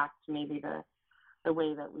impact maybe the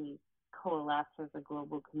way that we coalesce as a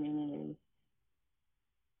global community.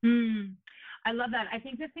 I love that. I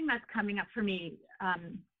think the thing that's coming up for me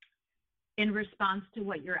in response to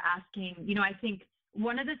what you're asking, I think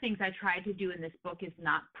one of the things I tried to do in this book is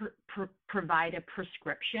not provide a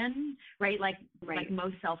prescription, right? Like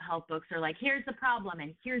most self-help books are like, here's the problem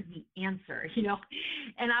and here's the answer,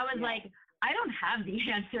 And I was like, I don't have the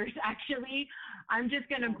answers, actually. I'm just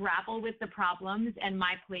going to grapple with the problems and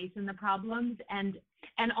my place in the problems, and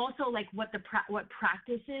also like what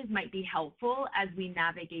practices might be helpful as we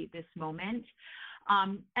navigate this moment.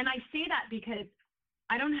 And I say that because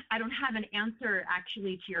I don't have an answer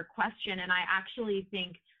actually to your question, and I actually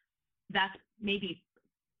think that's maybe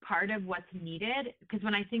part of what's needed, because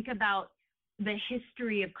when I think about the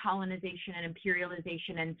history of colonization and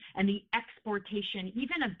imperialization and the exportation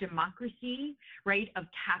even of democracy, right, of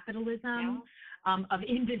capitalism, of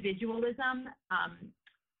individualism,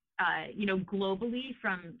 globally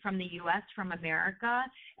from the U.S., from America,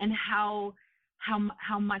 and how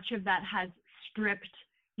much of that has stripped,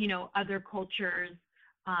 other cultures,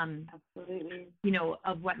 absolutely,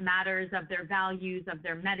 of what matters, of their values, of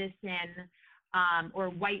their medicine, or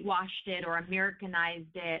whitewashed it or Americanized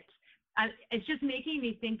it. It's just making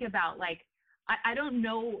me think about, like, I don't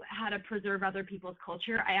know how to preserve other people's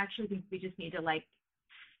culture. I actually think we just need to, like,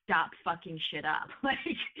 stop fucking shit up. Like,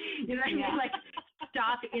 you know what I mean? Like,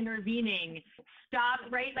 stop intervening.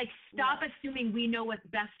 Stop, right? Like, stop assuming we know what's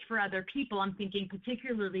best for other people. I'm thinking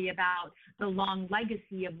particularly about the long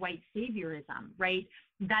legacy of white saviorism, right?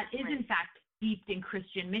 That is, in fact, steeped in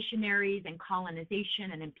Christian missionaries and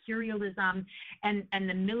colonization and imperialism and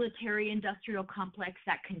the military industrial complex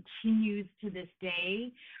that continues to this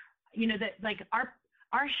day. That, like, our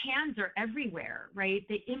hands are everywhere, right?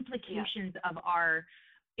 The implications of our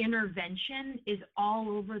intervention is all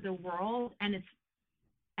over the world, and it's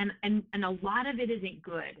and a lot of it isn't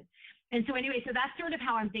good. And so anyway, so that's sort of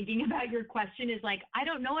how I'm thinking about your question, is like, I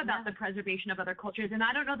don't know about the preservation of other cultures, and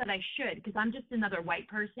I don't know that I should, because I'm just another white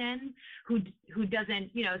person who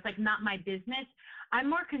doesn't, it's like not my business. I'm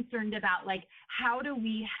more concerned about, like, how do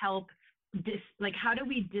we help how do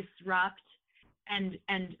we disrupt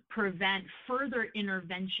and prevent further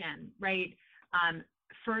intervention, right?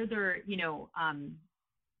 Further,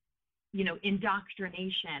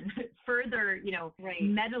 indoctrination, further,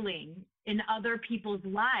 meddling in other people's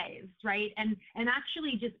lives, right? And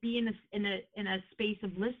actually just be in a space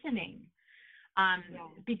of listening,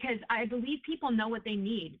 because I believe people know what they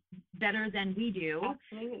need better than we do.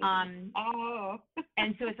 Absolutely.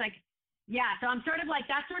 And so it's like, so I'm sort of like,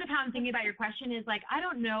 that's sort of how I'm thinking about your question, is like, I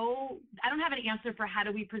don't know, I don't have an answer for how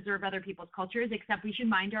do we preserve other people's cultures, except we should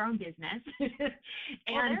mind our own business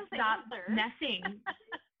and stop messing.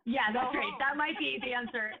 Yeah, that's right. That might be the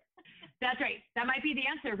answer. That's right. That might be the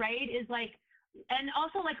answer, right? Is like, and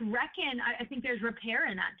also, like, reckon, I think there's repair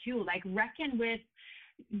in that too. Like, reckon with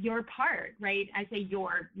your part, right? I say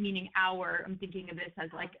your, meaning our, I'm thinking of this as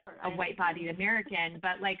like a white-bodied American,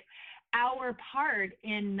 but like our part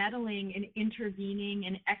in meddling and intervening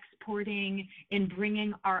and exporting, in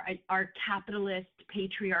bringing our capitalist,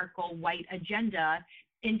 patriarchal, white agenda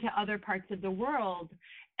into other parts of the world,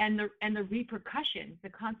 and the repercussions, the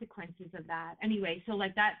consequences of that. Anyway, so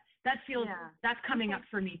like that feels, that's coming up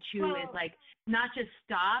for me too, is like, not just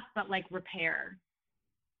stop, but like repair.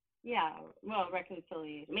 Yeah, well,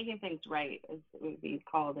 reconciliation, making things right, as it would be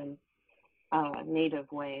called in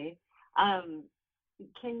native way.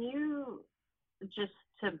 Can you, just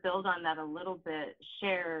to build on that a little bit,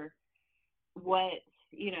 share what,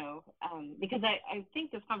 because I think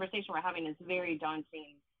this conversation we're having is very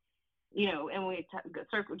daunting, and we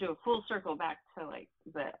do a full circle back to, like,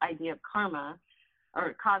 the idea of karma,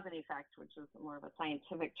 or cause and effect, which is more of a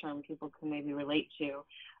scientific term people can maybe relate to,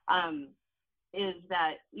 is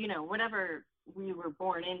that, whatever we were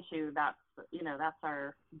born into, that's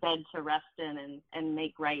our bed to rest in and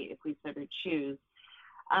make right if we so choose.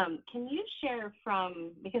 Can you share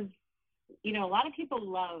because, a lot of people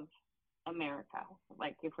love America,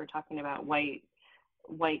 like if we're talking about white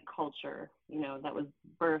culture, that was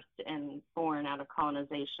birthed and born out of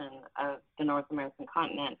colonization of the North American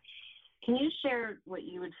continent. Can you share what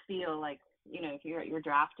you would feel like, if you're at your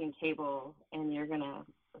drafting table and you're going to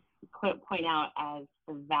point out as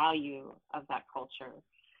the value of that culture,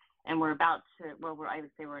 and we're about to, I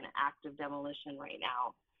would say we're in an act of demolition right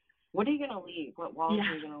now. What are you going to leave? What walls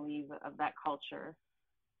are you going to leave of that culture?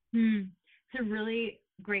 It's a really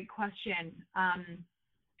great question.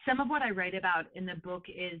 Some of what I write about in the book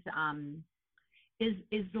is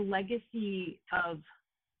the legacy of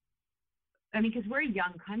I mean, because we're a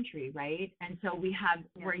young country, right? And so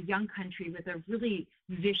we're a young country with a really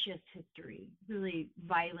vicious history, really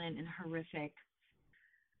violent and horrific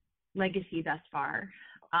legacy thus far.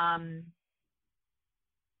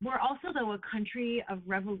 We're also, though, a country of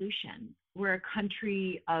revolution. We're a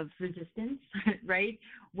country of resistance, right?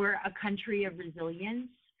 We're a country of resilience.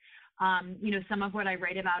 Some of what I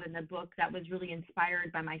write about in the book that was really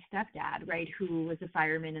inspired by my stepdad, right, who was a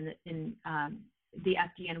fireman in the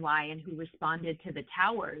FDNY and who responded to the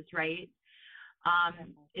towers, right,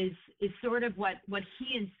 is sort of what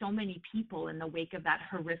he and so many people in the wake of that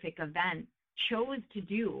horrific event chose to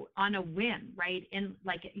do on a whim, right? And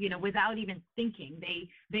without even thinking,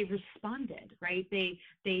 they responded, right? They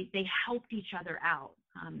helped each other out.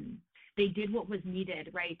 They did what was needed,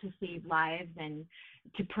 right, to save lives and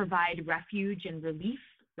to provide refuge and relief,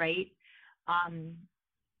 right?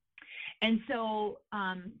 And so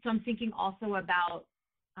I'm thinking also about,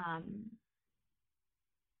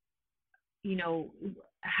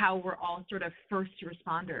 how we're all sort of first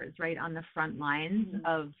responders, right, on the front lines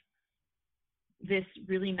of this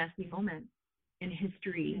really messy moment in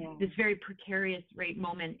history, this very precarious, right,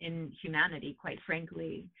 moment in humanity, quite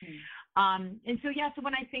frankly. And so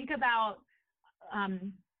when I think about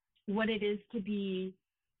what it is to be,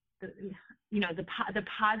 the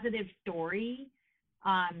positive story,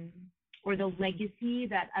 or the legacy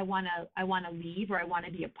that I want to leave, or I want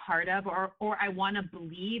to be a part of, or I want to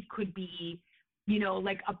believe could be,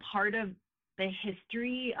 like a part of the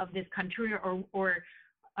history of this country, or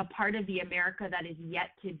a part of the America that is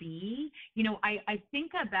yet to be. I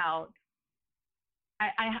think about,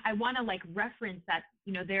 I want to like reference that,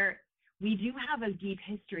 we do have a deep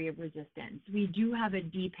history of resistance. We do have a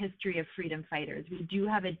deep history of freedom fighters. We do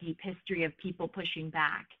have a deep history of people pushing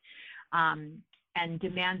back, and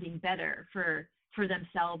demanding better for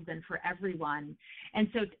themselves and for everyone. And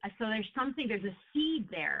so there's a seed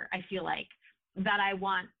there, I feel like, that I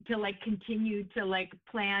want to like continue to like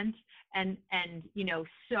plant and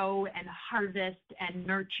sow and harvest and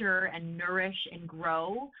nurture and nourish and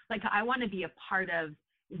grow. Like, I want to be a part of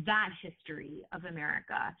that history of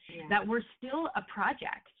America, that we're still a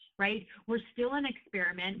project, right? We're still an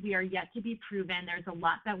experiment. We are yet to be proven. There's a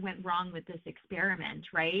lot that went wrong with this experiment,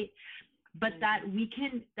 right? But that we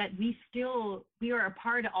are a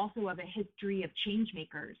part also of a history of change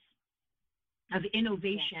makers, of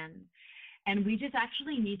innovation. And we just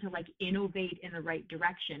actually need to like innovate in the right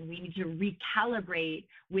direction. We need to recalibrate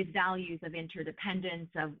with values of interdependence,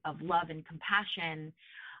 of love and compassion,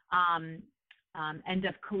 and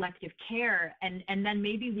of collective care. And then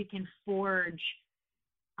maybe we can forge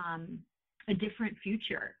a different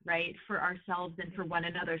future, right, for ourselves and for one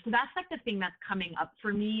another. So that's like the thing that's coming up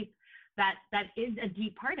for me. That is a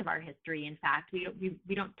deep part of our history. In fact,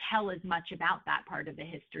 we don't tell as much about that part of the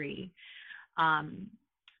history.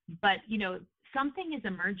 But, something is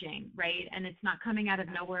emerging, right? And it's not coming out of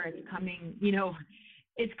nowhere. It's coming,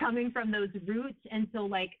 it's coming from those roots. And so,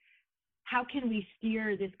 like, how can we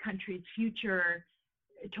steer this country's future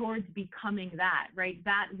towards becoming that, right?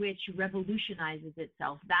 That which revolutionizes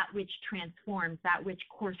itself, that which transforms, that which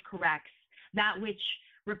course corrects, that which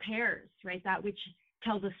repairs, right? That which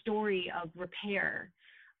tells a story of repair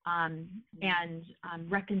and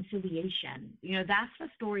reconciliation. That's the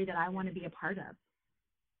story that I want to be a part of.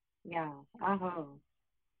 Yeah. Oh,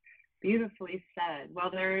 beautifully said.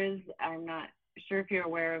 Well, there is, I'm not sure if you're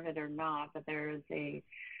aware of it or not, but there is a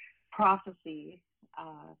prophecy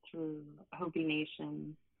through Hopi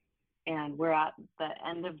Nation, and we're at the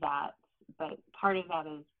end of that. But part of that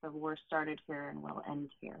is the war started here and will end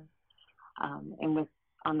here. And with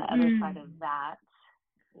on the other side of that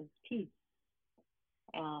is peace.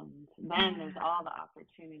 And then there's all the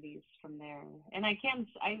opportunities from there. And I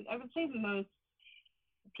would say most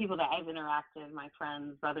people that I've interacted, my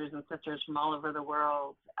friends, brothers and sisters from all over the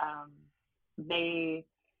world, they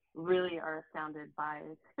really are astounded by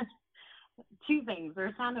two things. They're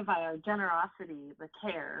astounded by our generosity, the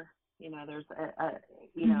care. There's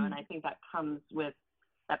and I think that comes with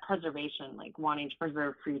that preservation, like wanting to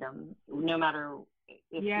preserve freedom, no matter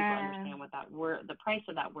if people understand what that word, the price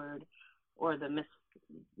of that word, or the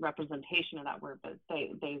misrepresentation of that word, but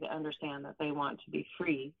they understand that they want to be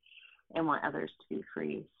free and want others to be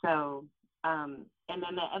free. So, and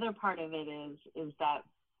then the other part of it is that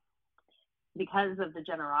because of the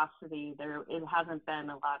generosity, it hasn't been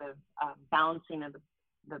a lot of balancing of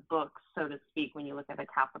the books, so to speak, when you look at a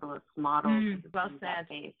capitalist model. Well said.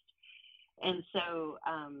 Based. And so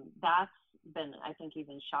that's been, I think,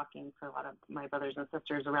 even shocking for a lot of my brothers and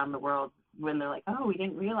sisters around the world when they're like, oh, we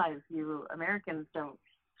didn't realize you Americans don't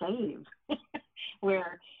save.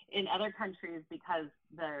 Where in other countries, because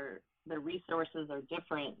the resources are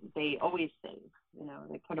different, they always save. You know,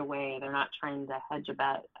 they put away. They're not trying to hedge a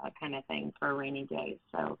bet kind of thing for a rainy day.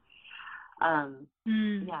 So,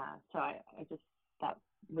 yeah. So I just, that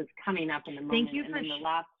was coming up in the moment. Thank you and for then the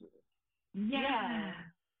last, yeah.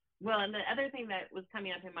 Well, and the other thing that was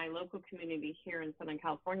coming up in my local community here in Southern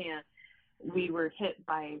California, we were hit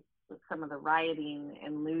by some of the rioting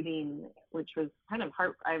and looting, which was kind of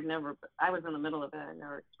hard. I was in the middle of it. I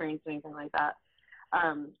never experienced anything like that.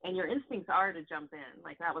 And your instincts are to jump in.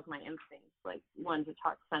 Like, that was my instinct, like, one, to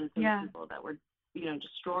talk sense into people that were, you know,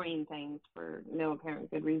 destroying things for no apparent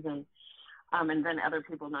good reason. And then other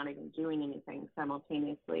people not even doing anything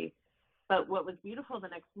simultaneously. But what was beautiful the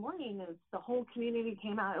next morning is the whole community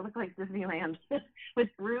came out. It looked like Disneyland with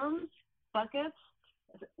brooms, buckets.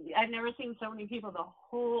 I've never seen so many people.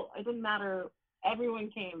 It didn't matter. Everyone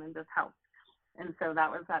came and just helped. And so that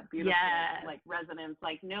was that beautiful, like, resonance,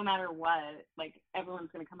 like, no matter what, like, everyone's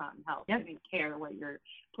going to come out and help. They didn't care what your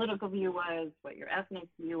political view was, what your ethnic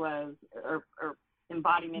view was, or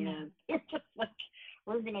embodiment is. It's just like,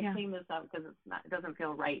 we're going to clean this up because it doesn't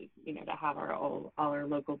feel right, you know, to have all our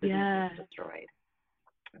local businesses destroyed.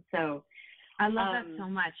 So I love that so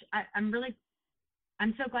much.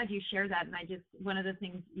 I'm so glad you shared that. And one of the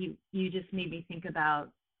things you just made me think about,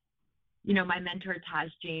 you know, my mentor, Taj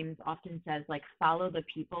James, often says, like, follow the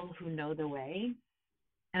people who know the way.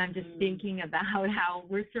 And I'm just thinking about how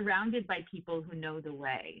we're surrounded by people who know the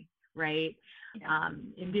way, right?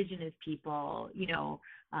 Indigenous people, you know,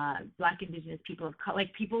 Black Indigenous people of color,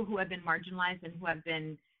 like, people who have been marginalized and who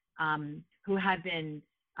have been,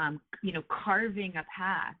 you know, carving a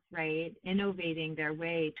path, right? Innovating their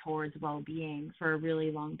way towards well-being for a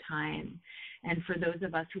really long time. And for those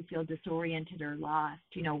of us who feel disoriented or lost,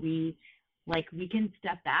 you know, we can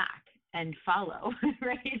step back and follow,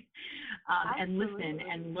 right? And listen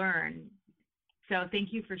and learn. So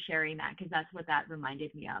thank you for sharing that, because that's what that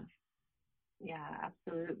reminded me of. Yeah,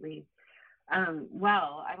 absolutely.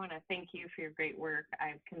 Well, I want to thank you for your great work.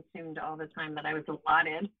 I've consumed all the time that I was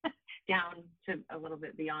allotted, down to a little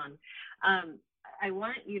bit beyond. I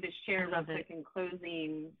want you to share real quick in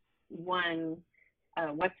closing,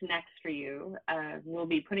 what's next for you. We'll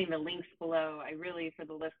be putting the links below. I really, for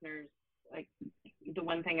the listeners, like, the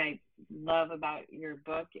one thing I love about your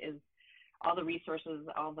book is all the resources,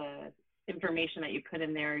 all the information that you put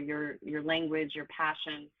in there, your language, your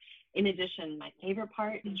passion. In addition, my favorite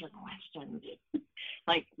part is your questions,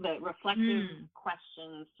 like the reflective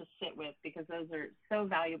questions to sit with, because those are so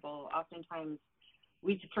valuable. Oftentimes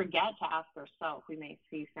we forget to ask ourselves. We may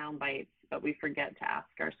see sound bites, but we forget to ask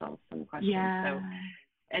ourselves some questions. So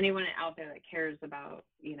anyone out there that cares about,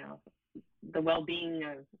 you know, the well-being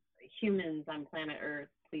of humans on planet Earth,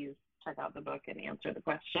 please check out the book and answer the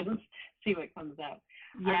questions, see what comes up.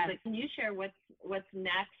 But can you share what's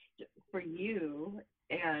next for you,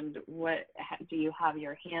 and what do you have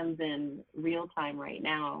your hands in real time right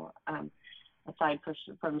now, aside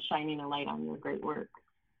from shining a light on your great work?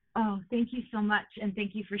 Oh, thank you so much. And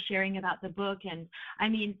thank you for sharing about the book. And I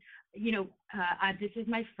mean, you know, this is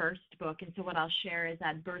my first book. And so what I'll share is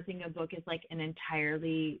that birthing a book is like an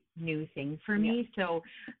entirely new thing for me. So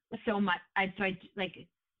much.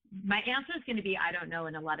 My answer is going to be, I don't know,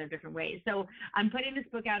 in a lot of different ways. So I'm putting this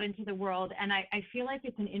book out into the world, and I feel like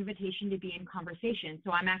it's an invitation to be in conversation.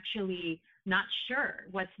 So I'm actually not sure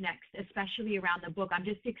what's next, especially around the book. I'm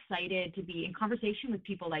just excited to be in conversation with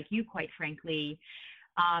people like you, quite frankly,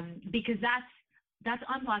 because that's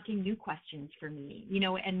unlocking new questions for me, you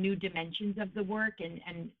know, and new dimensions of the work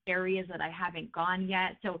and areas that I haven't gone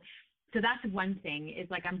yet. So that's one thing,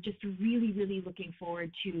 is like, I'm just really, really looking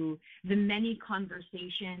forward to the many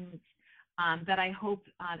conversations that I hope,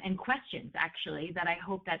 and questions actually, that I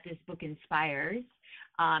hope that this book inspires,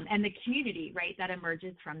 and the community, right, that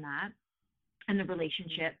emerges from that, and the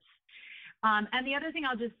relationships. And the other thing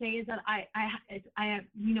I'll just say is that I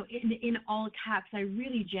you know, in all caps, I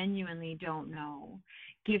really genuinely don't know,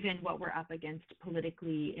 given what we're up against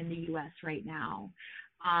politically in the U.S. right now.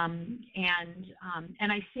 And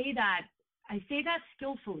I say that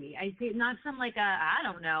skillfully. I say it not from like I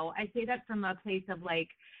don't know. I say that from a place of like,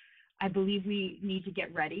 I believe we need to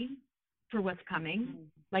get ready for what's coming.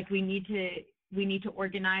 Like, we need to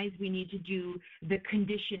organize. We need to do the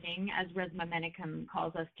conditioning, as Resmaa Menakem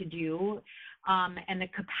calls us to do, and the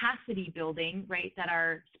capacity building, right, that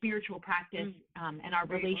our spiritual practice and our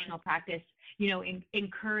relational practice, you know,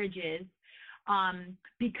 encourages.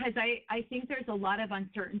 Because I think there's a lot of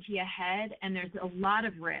uncertainty ahead, and there's a lot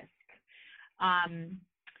of risk.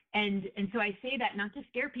 And so I say that not to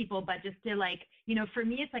scare people, but just to like, you know, for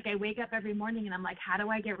me, it's like I wake up every morning and I'm like, how do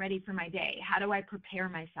I get ready for my day? How do I prepare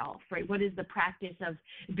myself, right? What is the practice of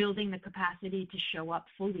building the capacity to show up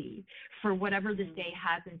fully for whatever this day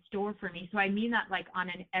has in store for me? So I mean that like on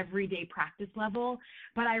an everyday practice level,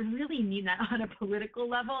 but I really mean that on a political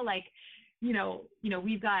level. Like, you know,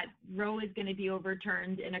 we've got Roe is going to be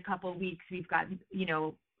overturned in a couple of weeks. We've got, you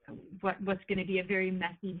know, what's going to be a very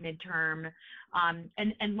messy midterm,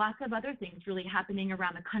 and lots of other things really happening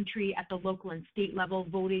around the country at the local and state level,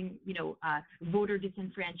 voting, you know, voter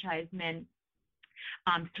disenfranchisement,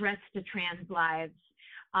 threats to trans lives.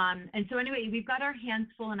 And so anyway, we've got our hands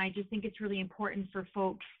full, and I just think it's really important for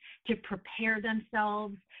folks to prepare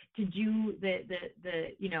themselves to do the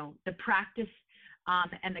you know, the practice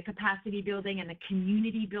and the capacity building and the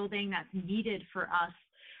community building that's needed for us,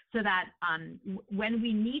 so that when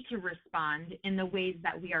we need to respond in the ways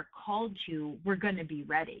that we are called to, we're going to be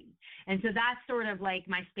ready. And so that's sort of like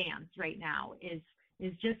my stance right now is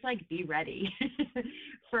just like be ready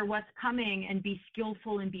for what's coming, and be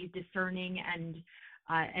skillful and be discerning,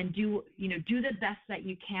 and do, you know, do the best that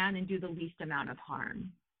you can and do the least amount of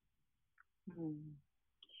harm.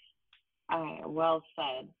 Well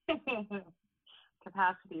said.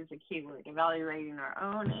 Capacity is a key word, evaluating our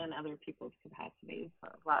own and other people's capacities. So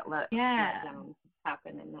let downs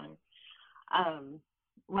happen in there.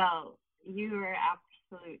 Well, you are an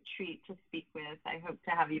absolute treat to speak with. I hope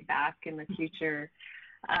to have you back in the future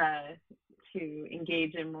to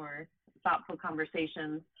engage in more thoughtful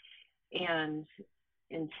conversations. And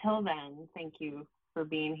until then, thank you for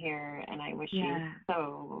being here, and I wish you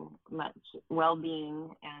so much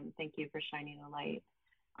well-being, and thank you for shining a light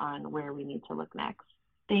on where we need to look next.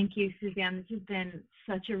 Thank you, Suzanne. This has been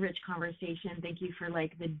such a rich conversation. Thank you for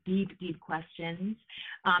like the deep, deep questions.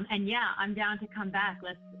 And yeah, I'm down to come back.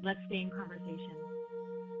 Let's stay in conversation.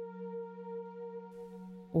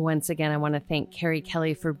 Once again, I want to thank Kerri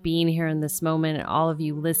Kelly for being here in this moment, and all of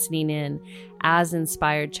you listening in. As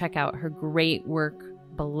inspired, check out her great work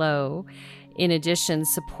below. In addition,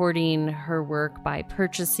 supporting her work by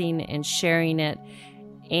purchasing and sharing it,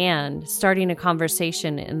 and starting a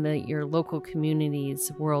conversation in your local communities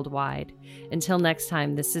worldwide. Until next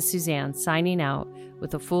time, this is Suzanne signing out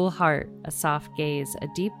with a full heart, a soft gaze, a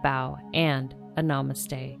deep bow, and a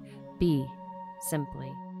namaste. Be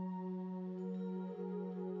simply.